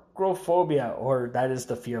arachnophobia, or that is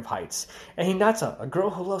the fear of heights, and Hinata, a girl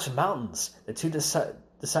who loves mountains. The two decide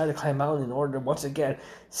decided to climb a mountain in order to once again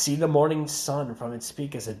see the morning sun from its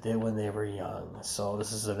peak as it did when they were young. So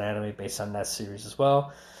this is an anime based on that series as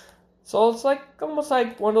well. So it's like almost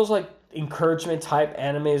like one of those like encouragement type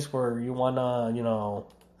animes where you wanna,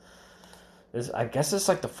 I guess it's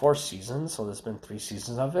like the fourth season, so there's been 3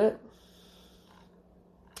 seasons of it.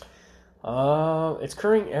 It's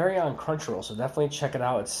currently airing on Crunchyroll, so definitely check it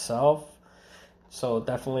out itself. So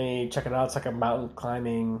definitely check it out. It's like a mountain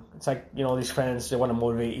climbing. It's like, these friends, they want to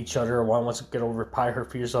motivate each other. One wants to get over probably her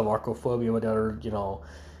fears of arachnophobia, but the other,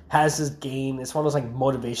 has this game. It's one of those like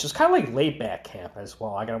motivations, kind of like laid back camp as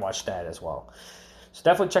well. I gotta watch that as well. So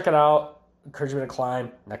definitely check it out. Encourage me to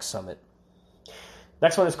climb next summit.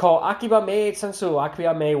 Next one is called Akiba Maid Sensu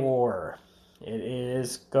Akiba Maid War. It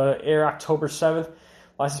is gonna air October 7th.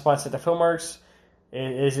 Licensed by the Filmworks.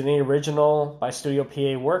 It is an original by Studio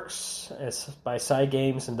PA Works. It's by Side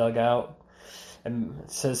Games and Dugout. And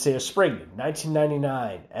it says here, spring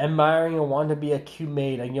 1999. Admiring and wanting to be a cute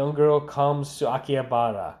maid, a young girl comes to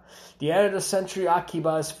Akihabara. The end of the century,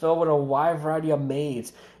 Akiba is filled with a wide variety of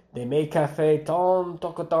maids. The maid cafe Ton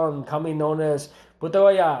Tokoton, commonly known as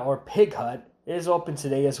Budoya or Pig Hut, is open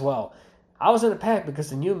today as well. I was in a panic because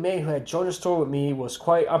the new maid who had joined the store with me was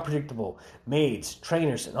quite unpredictable. Maids,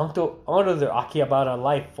 trainers, and other Akihabara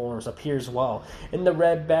life forms appear as well, and the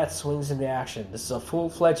red bat swings into action. This is a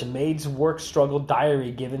full-fledged maid's work struggle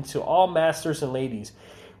diary given to all masters and ladies.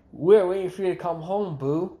 We're waiting for you to come home,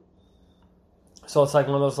 boo. So it's like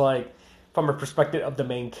one of those, like, from a perspective of the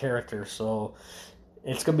main character. So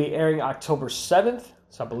it's going to be airing October 7th.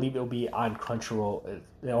 So I believe it'll be on Crunchyroll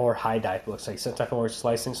or High Dive. It looks like Sentai Filmworks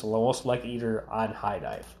licensing, so most likely either on High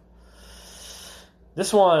Dive.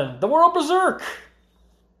 This one, The World Berserk.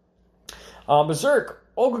 Berserk,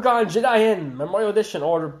 Okugan Jidaien Memorial Edition,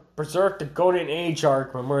 or Berserk: The Golden Age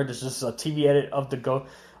Arc. Remember, this is a TV edit of the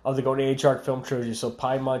Golden Age Arc film trilogy. So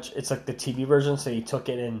pretty much, it's like the TV version. So he took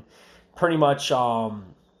it and pretty much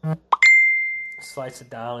sliced it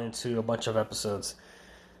down into a bunch of episodes.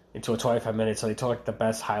 Into a 25 minutes, so they took like the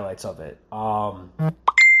best highlights of it. Sorry,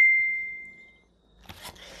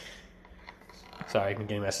 I've been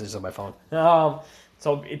getting messages on my phone.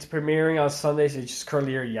 So it's premiering on Sundays. It just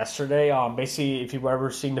currently aired yesterday. Basically, if you've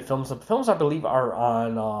ever seen the films I believe are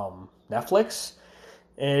on Netflix.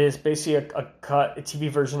 It is basically a TV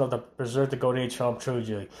version of the Berserk: The Golden Age film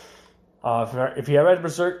trilogy. If you haven't read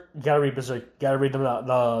Berserk, you gotta read Berserk. You gotta read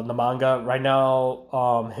the manga. Right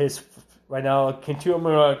now, Kentaro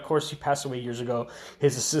Miura, of course, he passed away years ago.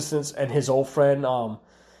 His assistants and his old friend,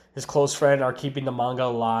 his close friend, are keeping the manga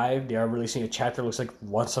alive. They are releasing a chapter, looks like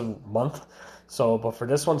once a month. So, but for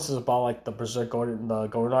this one, this is about like the Berserk the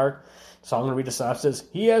Golden Arc. So I'm going to read the synopsis.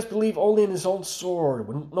 He has believed only in his own sword,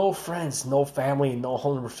 with no friends, no family, and no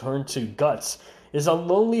home to return to. Guts is a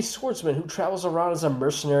lonely swordsman who travels around as a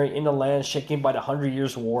mercenary in a land shaken by the 100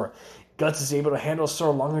 Years' War. Guts is able to handle a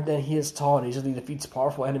sword longer than he is tall and easily defeats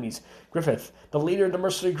powerful enemies. Griffith, the leader of the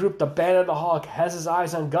mercenary group, the Band of the Hawk, has his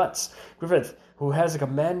eyes on Guts. Griffith, who has a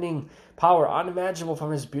commanding power unimaginable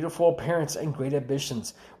from his beautiful appearance and great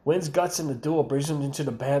ambitions, wins Guts in the duel, brings him into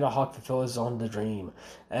the Band of the Hawk to fulfill his own dream.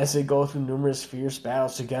 As they go through numerous fierce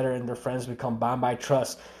battles together and their friends become bound by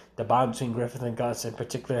trust, the bond between Griffith and Guts in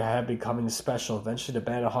particular had becoming special. Eventually, the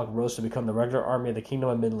Band of Hawk rose to become the regular army of the Kingdom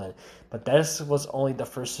of Midland. But this was only the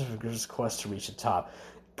first of Griffith's quest to reach the top.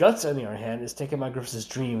 Guts, on the other hand, is taken by Griffith's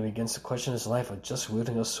dream and begins to question his life of just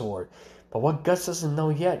wielding a sword. But what Guts doesn't know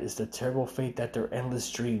yet is the terrible fate that their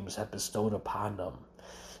endless dreams have bestowed upon them.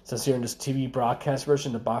 Since here in this TV broadcast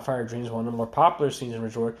version, the Bonfire Dreams, one of the more popular scenes in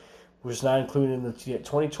Resort, which is not included in the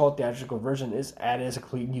 2012 theatrical version, is added as a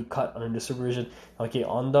complete new cut under this version. Naoki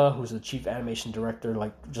Onda, who's the chief animation director,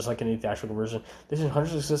 just like in the theatrical version, this is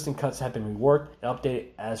hundreds of existing cuts have been reworked and updated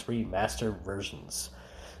as remastered versions.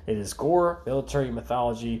 It is gore, military,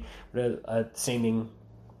 mythology, same thing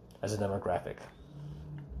as a demographic.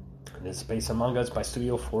 It is based on mangas by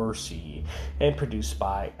Studio 4C and produced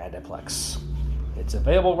by Aniplex. It's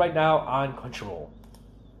available right now on Crunchyroll.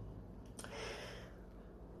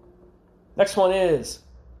 Next one is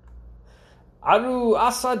Aru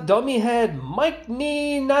asa dummy head Mike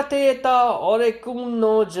ni nateeta orekun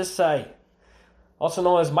no jisai. Also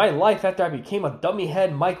known as My Life After I Became a Dummy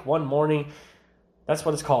Head Mike One Morning. That's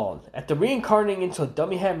what it's called. After reincarnating into a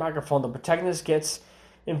dummy head microphone, the protagonist gets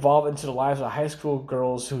involved into the lives of high school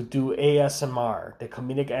girls who do ASMR. The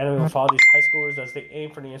comedic anime will follow these high schoolers as they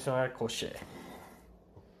aim for the ASMR crochet.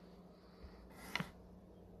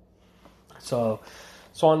 So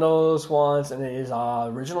it's one of those ones, and it is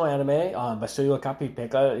original anime by Studio Copy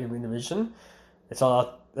Pekka Division.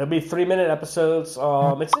 It'll be 3-minute episodes. It's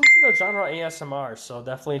into the genre ASMR, so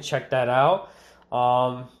definitely check that out.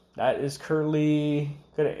 That is currently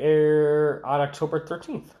going to air on October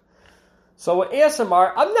 13th. So with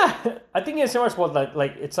ASMR, I think ASMR is what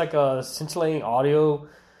like it's like a scintillating audio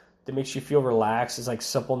that makes you feel relaxed. It's like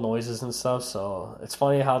simple noises and stuff. So it's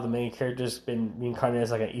funny how the main character's been reincarnated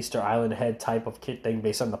as like an Easter Island head type of kid thing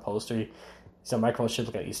based on the poster. He's a microphone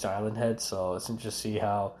shaped like an Easter Island head. So it's interesting to see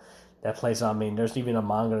how that plays out. I mean, there's even a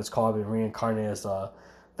manga that's called being reincarnated as a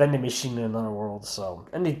vending machine in another world. So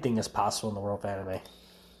anything is possible in the world of anime.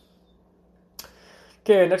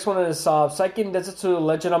 Okay, next one is Seiken Densetsu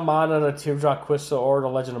Legend of Mana the Teardrop Crystal, or the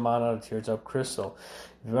Legend of Mana the Teardrop Crystal.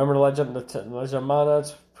 If you remember the Legend of Mana,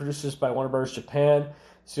 it's produced by Warner Bros. Japan.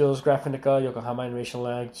 Studios Graphinica, Yokohama Animation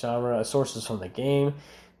Lab, genre, sources from the game.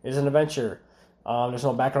 It is an adventure. There's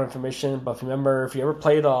no background information, but if you ever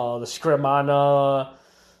played the Secret of Mana,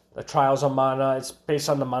 the Trials of Mana, it's based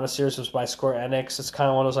on the Mana series. It was by Square Enix. It's kind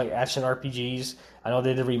of one of those like action RPGs. I know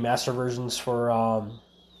they did remaster versions for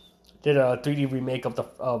did a 3D remake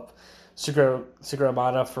of Secret of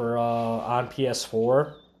Mana for on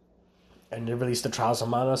PS4, and they released the Trials of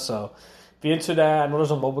Mana. So if you're into that, I know there's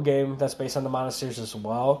a mobile game that's based on the Mana series as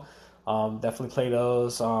well. Definitely play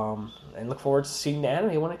those, and look forward to seeing the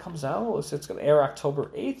anime when it comes out. It's going to air October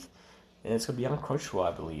 8th, and it's going to be on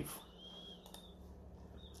Crunchyroll, I believe.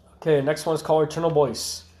 Okay, next one is called Eternal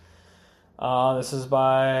Voice. This is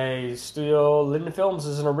by Studio Linden Films.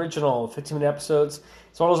 This is an original, 15-minute episodes.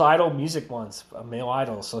 It's one of those idol music ones, male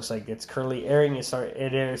idols. Looks like it's currently airing. It started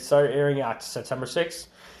airing on September 6th,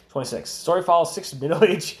 26th. Story follows 6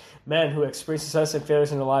 middle-aged men who experience success and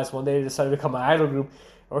failures in their lives. One day they decide to become an idol group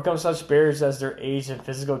and overcome such barriers as their age and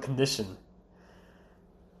physical condition.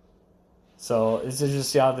 So it's interesting to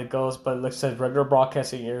see how that goes. But it looks like regular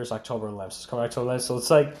broadcasting airs October 11th. So it's coming October 11th. So it's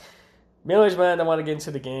like middle-aged men that want to get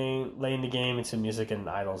into the game, laying the game into music and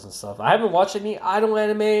idols and stuff. I haven't watched any idol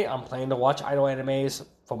anime. I'm planning to watch idol animes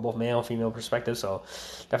from both male and female perspective, so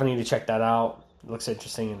definitely need to check that out. It looks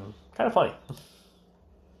interesting and kind of funny.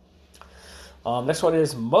 Next one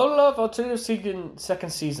is Mother Love Alternative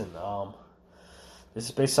second season. This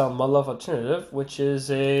is based on Mother Love Alternative, which is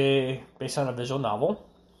based on a visual novel.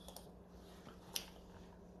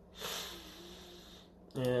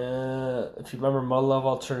 If you remember Mother Love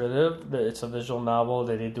Alternative, it's a visual novel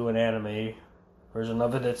that they do an anime version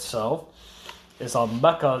of it itself. It's a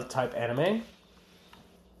mecha type anime.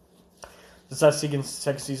 This is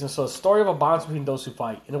second season. So, the story of a bond between those who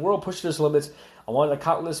fight. In a world pushed to its limits, on one of the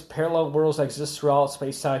countless parallel worlds that exist throughout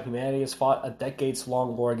space-time, humanity has fought a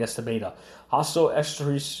decades-long war against the Beta, hostile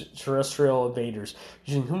extraterrestrial invaders,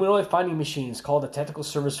 using humanoid fighting machines called the Tactical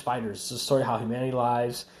Service Fighters. It's a story of how humanity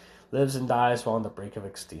lives and dies while on the brink of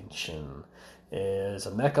extinction. It is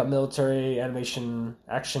a mecha military animation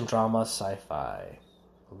action drama sci-fi.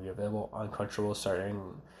 Will be available on Crunchyroll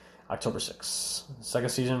starting October 6th. Second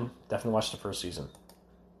season, definitely watch the first season.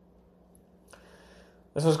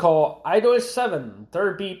 This one's called Idolish 7,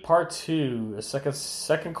 Third Beat Part 2. The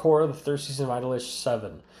second core of the third season of Idolish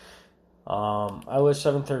 7. Idolish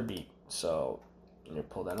 7 Third Beat. So, let me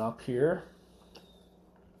pull that up here.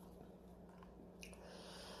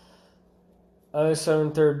 Idolish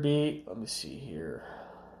 7 Third Beat. Let me see here.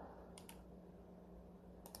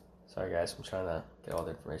 Sorry guys, I'm trying to get all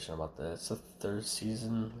the information about this. It's the third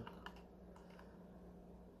season.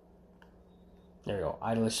 There you go,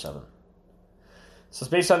 Idolish 7. So it's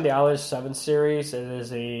based on the Idolish 7 series. It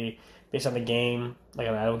is based on the game, like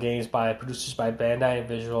an idol games by producers by Bandai and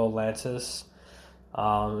Visual Atlantis.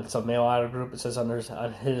 It's a male idol group. It says on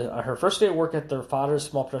her first day of work at their father's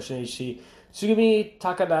small production agency, Tsugumi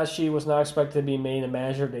Takadashi was not expected to be made a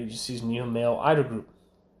manager of the agency's new male idol group.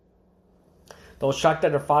 Though shocked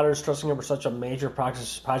that her father is trusting her for such a major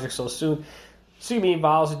project so soon, Tsugumi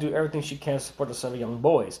vows to do everything she can to support the 7 young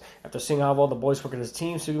boys. After seeing how well the boys work in his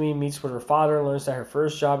team, Tsugumi meets with her father and learns that her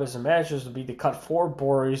first job as a manager is to be to cut 4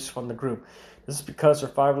 boys from the group. This is because her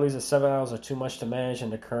father believes that 7 idols are too much to manage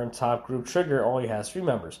and the current top group Trigger only has 3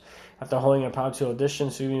 members. After holding a impromptu audition,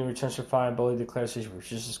 Tsugumi returns to her father and boldly declares she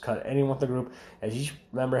refuses to cut anyone from the group, as each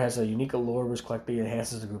member has a unique allure which collectively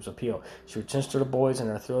enhances the group's appeal. She returns to the boys and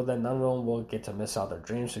are thrilled that none of them will get to miss out their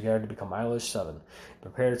dreams together to become Idolish 7.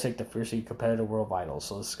 Prepare to take the fiercely competitive world of idols.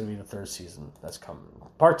 So this is going to be the third season that's coming.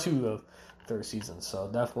 Part 2 of the third season. So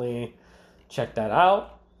definitely check that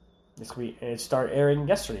out. It started airing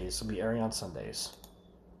yesterday. This will be airing on Sundays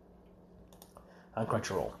on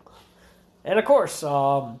Crunchyroll. And of course,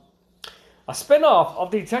 a spin-off of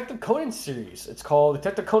the Detective Conan series. It's called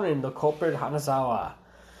Detective Conan, the Culprit Hanazawa.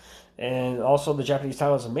 And also the Japanese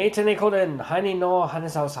title is Meitene Conan, Hani no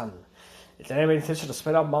Hanazawa-san. It's an animated feature to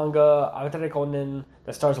spin-off manga Agatare Conan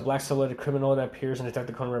that stars a black silhouetted criminal that appears in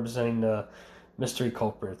Detective Conan representing the mystery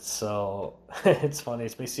culprits. So it's funny.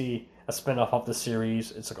 It's basically a spin-off of the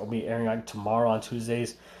series. It's going to be airing on tomorrow on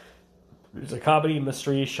Tuesdays. It's a comedy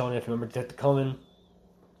mystery shown if you remember Detective Conan.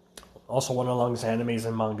 Also one of the longest animes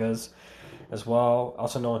and mangas as well.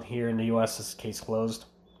 Also known here in the U.S. as Case Closed.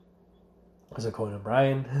 As a Conan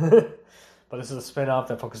O'Brien. But this is a spin-off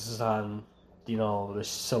that focuses on, the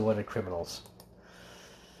silhouetted criminals.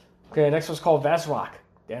 Okay, next one's called Vazrock,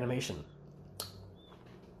 the animation.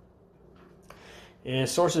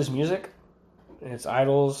 Its source is music. It's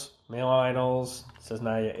idols, male idols. It says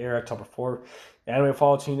now air October 4th. The anime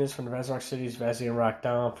follow units from the Vazrock cities, Vazian Rock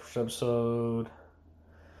Down, first episode.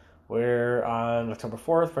 Where on October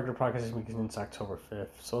 4th, regular podcast begins October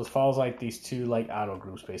 5th. So it follows like these two like idol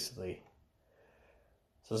groups basically.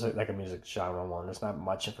 So it's like a music genre one. There's not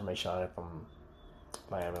much information on it from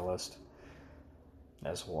my anime list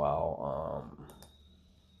as well.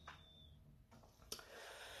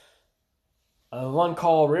 One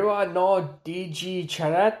called Rewa no DG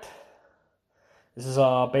Charat. This is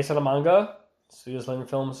based on a manga. Studios Linen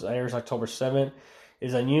Films airs October 7th. It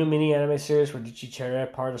is a new mini anime series where DG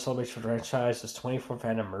Charat, part of the celebration franchise's 24th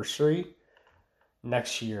anniversary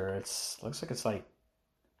next year. Looks like it's like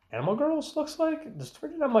Animal Girls. Looks like there's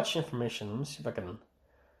really not much information. Let me see if I can.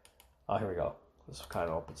 Oh, here we go. This kind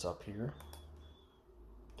of opens up here.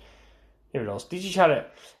 Here it goes. DG Charat.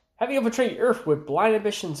 Having infiltrated Earth with blind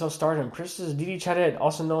ambitions of stardom, Princess DG Charat,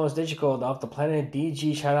 also known as Digiko of the planet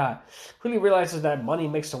DG Charat, quickly realizes that money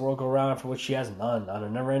makes the world go round, for which she has none. On a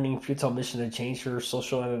never-ending futile mission to change her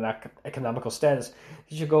social and economical status,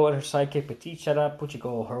 Digiko and her sidekick Petit Charat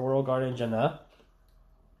Puchiko, her world guardian Jana,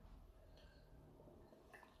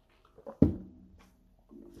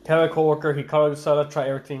 tell a co-worker Hikaru Sada try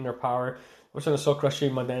everything in their power, which are the so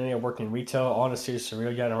crushing mundanity of working retail, all in a series of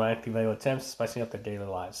surreal yet ironically valuable attempts, spicing up their daily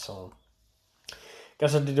lives. So,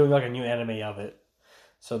 guess they're doing like a new anime of it.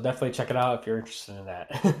 So definitely check it out if you're interested in that.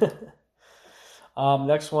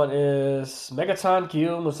 Next one is Megaton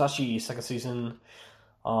Kyu Musashi, second season.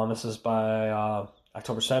 This is by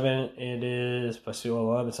October 7th. It is by Studio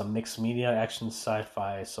Love. It's a mixed media action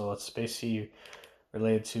sci-fi. So it's basically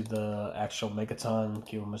related to the actual Megaton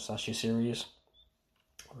Kyu Musashi series.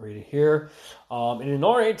 Read it here. In an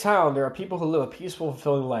ordinary town, there are people who live a peaceful,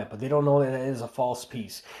 fulfilling life, but they don't know that it is a false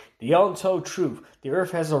peace. The untold truth: the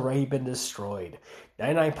Earth has already been destroyed.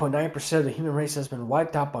 99.9% of the human race has been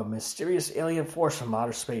wiped out by a mysterious alien force from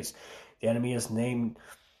outer space. The enemy is named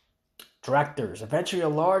Directors. Eventually, a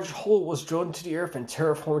large hole was drilled into the Earth and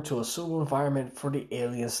terraformed to a suitable environment for the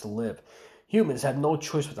aliens to live. Humans have no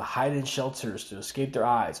choice but to hide in shelters to escape their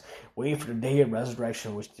eyes, waiting for the day of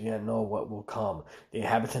resurrection, which do not know what will come. The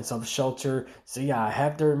inhabitants of the shelter, Zia,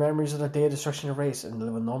 have their memories of the day of destruction erased and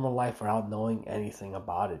live a normal life without knowing anything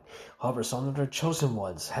about it. However, some of their chosen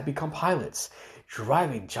ones have become pilots,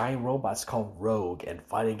 driving giant robots called Rogue and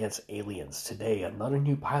fighting against aliens. Today, another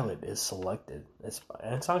new pilot is selected. It's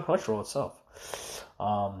on Crunchyroll itself.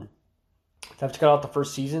 Have to check out the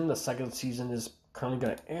first season. The second season is currently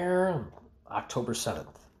going to air October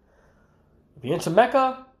 7th. If you're into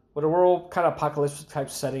mecha with a world kind of apocalypse type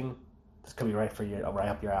setting, this could be right for you, right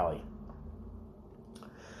up your alley.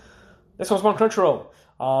 This one's on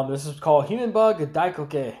Crunchyroll. This is called Human Bug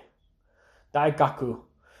Daigaku,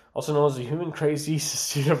 also known as the Human Crazy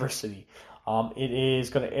University. It is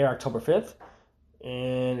going to air October 5th,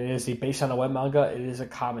 and it is based on a web manga. It is a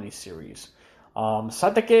comedy series.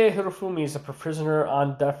 Satake Hirofumi is a prisoner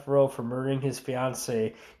on death row for murdering his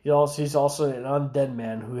fiancée. He's also an undead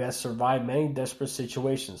man who has survived many desperate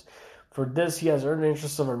situations. For this, he has earned the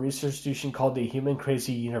interest of a research institution called the Human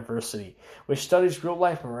Crazy University, which studies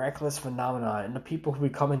real-life miraculous phenomena and the people who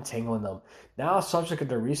become entangled in them. Now, a subject of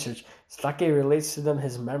their research, Satake relates to them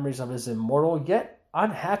his memories of his immortal yet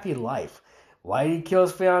unhappy life. Why did he kill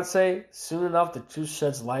his fiancée? Soon enough, the truth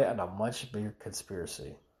sheds light on a much bigger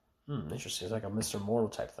conspiracy. Interesting. It's like a Mr. Mortal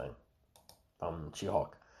type thing from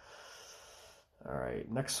She-Hulk. Alright,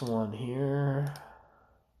 next one here.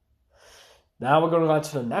 Now we're going to go on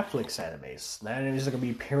to the Netflix animes. The animes are going to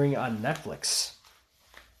be appearing on Netflix.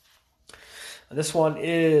 And this one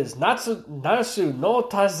is Natsu no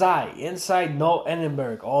Tazai, Inside no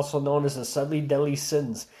Edinburgh, also known as the 70 Deadly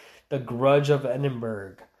Sins, The Grudge of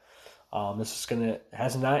Edinburgh. This is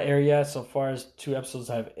has not aired yet. So far as 2 episodes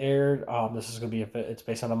have aired. This is gonna it's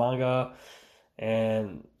based on a manga,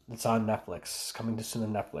 and it's on Netflix. Coming to soon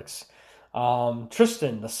on Netflix.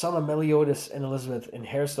 Tristan, the son of Meliodas and Elizabeth,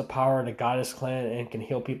 inherits the power of the goddess clan and can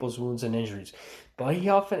heal people's wounds and injuries. But he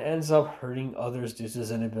often ends up hurting others due to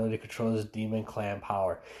his inability to control his demon clan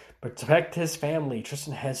power. To protect his family,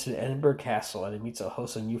 Tristan heads to Edinburgh Castle and he meets a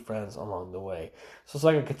host of new friends along the way. So it's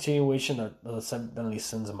like a continuation of the Seven Deadly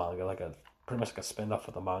Sins manga, pretty much like a spin-off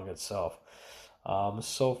of the manga itself.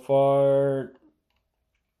 So far,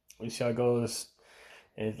 we see how it goes.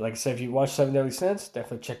 And like I said, if you watch Seven Deadly Sins,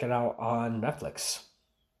 definitely check it out on Netflix.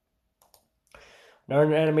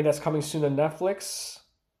 Another anime that's coming soon on Netflix,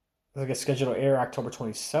 I think it's scheduled to air October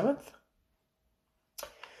 27th,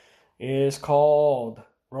 is called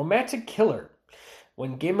Romantic Killer.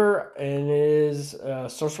 When Gamer and his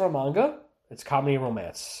source for a manga, it's comedy and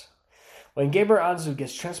romance. When Gamer Anzu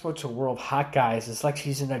gets transported to a world of hot guys, it's like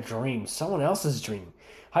she's in a dream, someone else's dream.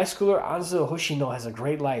 High schooler Anzu Hoshino has a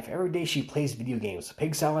great life. Every day she plays video games,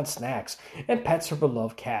 pigs out on snacks, and pets her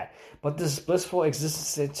beloved cat. But this blissful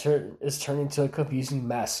existence is turned into a confusing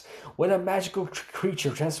mess when a magical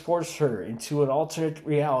creature transports her into an alternate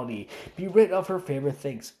reality, be rid of her favorite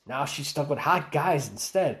things. Now she's stuck with hot guys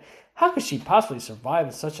instead. How could she possibly survive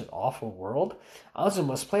in such an awful world? Anzu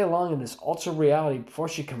must play along in this alternate reality before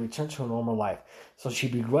she can return to her normal life. So she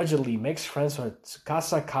begrudgingly makes friends with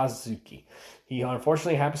Tsukasa Kazuki. He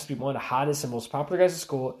unfortunately happens to be one of the hottest and most popular guys at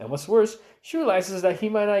school, and what's worse, she realizes that he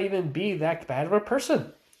might not even be that bad of a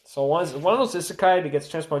person. So one of those isekai that gets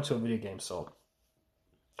transported to a video game. So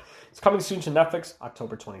it's coming soon to Netflix,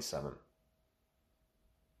 October 27th.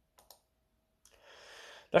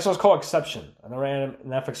 Next one's called Exception, another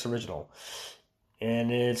Netflix original.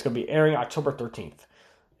 And it's going to be airing October 13th.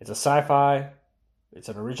 It's a sci-fi, it's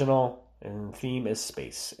an original, and the theme is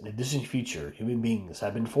space. In a distant future, human beings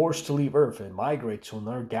have been forced to leave Earth and migrate to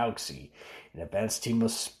another galaxy. An advanced team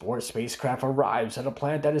of spacecraft arrives at a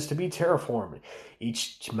planet that is to be terraformed.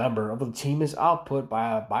 Each member of the team is output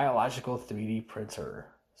by a biological 3D printer.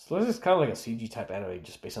 So this is kind of like a CG type anime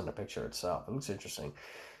just based on the picture itself. It looks interesting.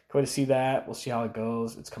 Go to see that. We'll see how it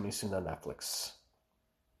goes. It's coming soon on Netflix.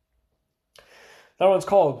 That one's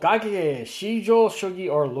called Gage Shijo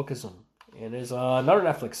Shogi or Lookism. And it's another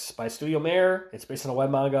Netflix by Studio Mare. It's based on a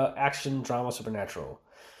web manga, action, drama, supernatural.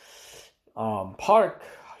 Park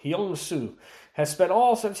Hyung-soo has spent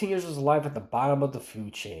all 17 years of his life at the bottom of the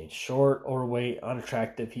food chain. Short, overweight,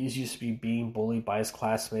 unattractive, he is used to be being bullied by his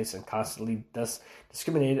classmates and constantly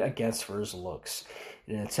discriminated against for his looks.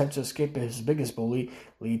 In an attempt to escape his biggest bully,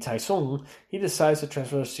 Lee Tae-sung, he decides to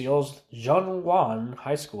transfer to Seoul's Jeonwon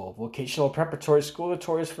High School, vocational preparatory school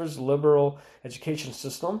notorious for its liberal education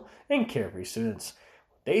system and carefree students.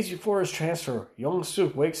 Days before his transfer,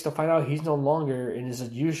 Young-suk wakes to find out he's no longer in his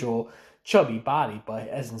usual chubby body, but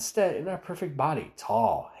as instead in a perfect body,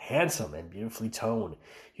 tall, handsome, and beautifully toned.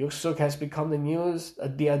 Young-suk has become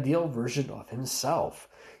the ideal version of himself.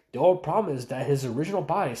 The old problem is that his original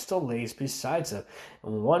body still lays beside him,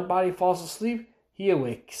 and when one body falls asleep, he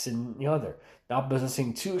awakes in the other. Now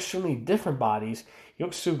possessing two extremely different bodies,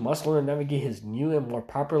 Young-suk must learn to navigate his new and more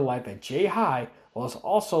popular life at J-High, while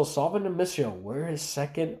also solving the mystery of where his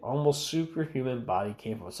second, almost superhuman body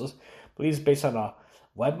came from. So, I believe it's based on a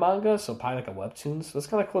web manga, so probably like a webtoon. So it's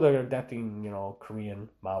kind of cool that they're adapting, Korean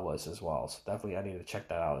manhwas as well. So definitely I need to check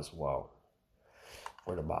that out as well.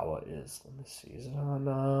 Where the manhwa is. Let me see. Is it on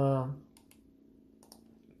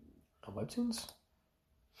webtoons?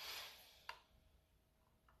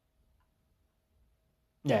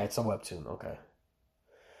 Yeah, it's on webtoon. Okay.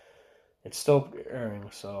 It's still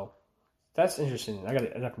airing, so that's interesting. I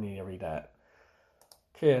definitely need to read that.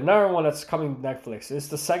 Okay, another one that's coming to Netflix is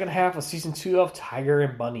the second half of season 2 of Tiger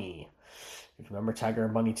and Bunny. If you remember Tiger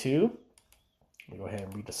and Bunny 2, let me go ahead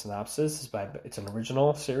and read the synopsis. It's an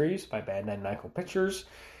original series by Bandai Namco Pictures.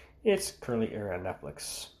 It's currently airing on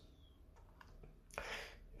Netflix.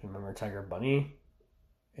 If you remember Tiger and Bunny,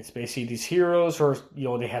 it's basically these heroes, or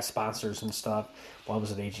they have sponsors and stuff. One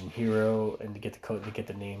was an Asian hero, and to get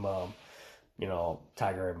the name,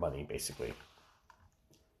 Tiger and Bunny, basically.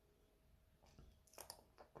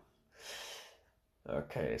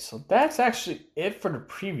 Okay, so that's actually it for the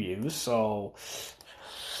preview. So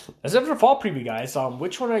that's it for the fall preview, guys.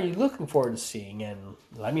 Which one are you looking forward to seeing? And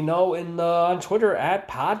let me know on Twitter at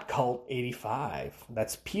PodCult85.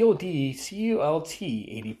 That's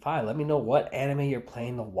PODCULT85. Let me know what anime you're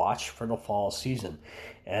planning to watch for the fall season.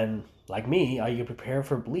 And like me, are you prepared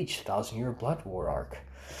for Bleach 1,000 Year Blood War arc?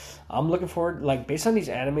 I'm looking forward, based on these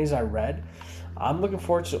animes I read, I'm looking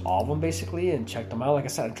forward to all of them basically and check them out. Like I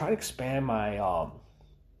said, I'm trying to expand my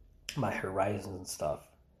my horizons and stuff.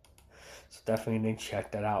 So definitely need to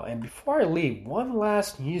check that out. And before I leave, one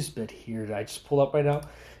last news bit here that I just pulled up right now.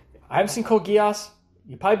 I haven't seen Code Geass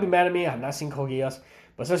you'd probably be mad at me. I've not seen Code Geass.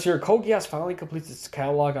 But it says here, Code Geass finally completes its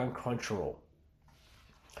catalog on Crunchyroll.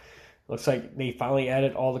 Looks like they finally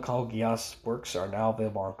added all the Code Geass works are now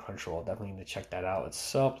available on Crunchyroll. Definitely need to check that out.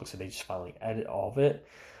 It's up. Looks like they just finally added all of it.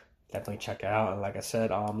 Definitely check it out. And like I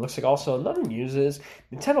said, looks like also another news is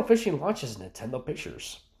Nintendo officially launches Nintendo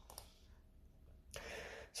Pictures.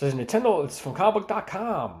 It says Nintendo, it's from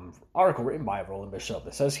comicbook.com. Article written by Roland Bishop.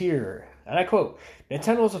 It says here, and I quote,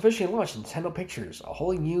 Nintendo has officially launched Nintendo Pictures, a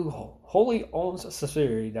wholly owned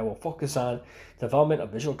subsidiary that will focus on development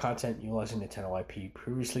of visual content utilizing Nintendo IP,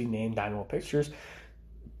 previously named Dynamo Pictures.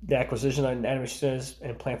 The acquisition of animation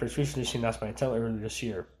and plan for its future initially announced by Nintendo earlier this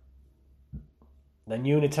year. The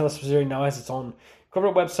new Nintendo subsidiary now has its own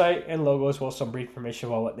corporate website and logo, as well as some brief information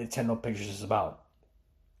about what Nintendo Pictures is about.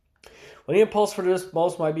 When the impulse for this,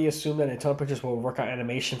 most might be assumed that Nintendo Pictures will work on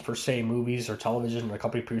animation for, say, movies or television. The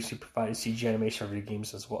company previously provided CG animation for video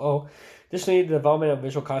games as well. Additionally, the development of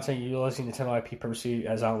visual content utilizing Nintendo IP previously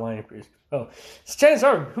as outlined. Chances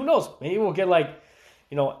are, who knows? Maybe we'll get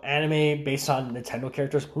anime based on Nintendo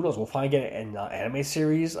characters. Who knows? We'll finally get an anime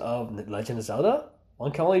series of Legend of Zelda.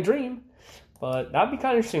 One can only dream. But that'd be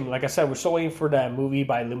kind of interesting. Like I said, we're still waiting for that movie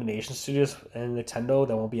by Illumination Studios and Nintendo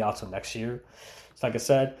that won't be out till next year. So like I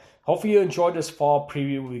said, hopefully you enjoyed this fall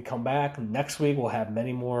preview when we come back. Next week, we'll have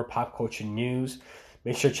many more pop culture news.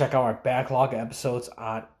 Make sure to check out our backlog episodes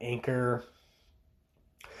on Anchor,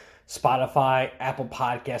 Spotify, Apple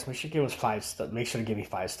Podcasts. Make sure to give us 5 stars. Make sure to give me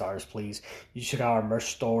 5 stars, please. You check out our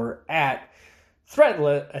merch store at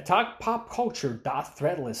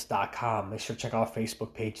talkpopculture.threadless.com. Make sure to check out our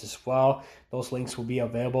Facebook page as well. Those links will be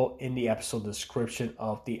available in the episode description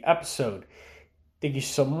of the episode. Thank you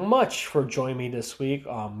so much for joining me this week.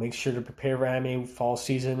 Make sure to prepare for anime fall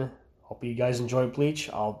season. Hope you guys enjoy Bleach.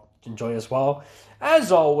 I'll enjoy as well.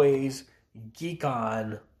 As always, geek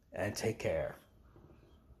on and take care.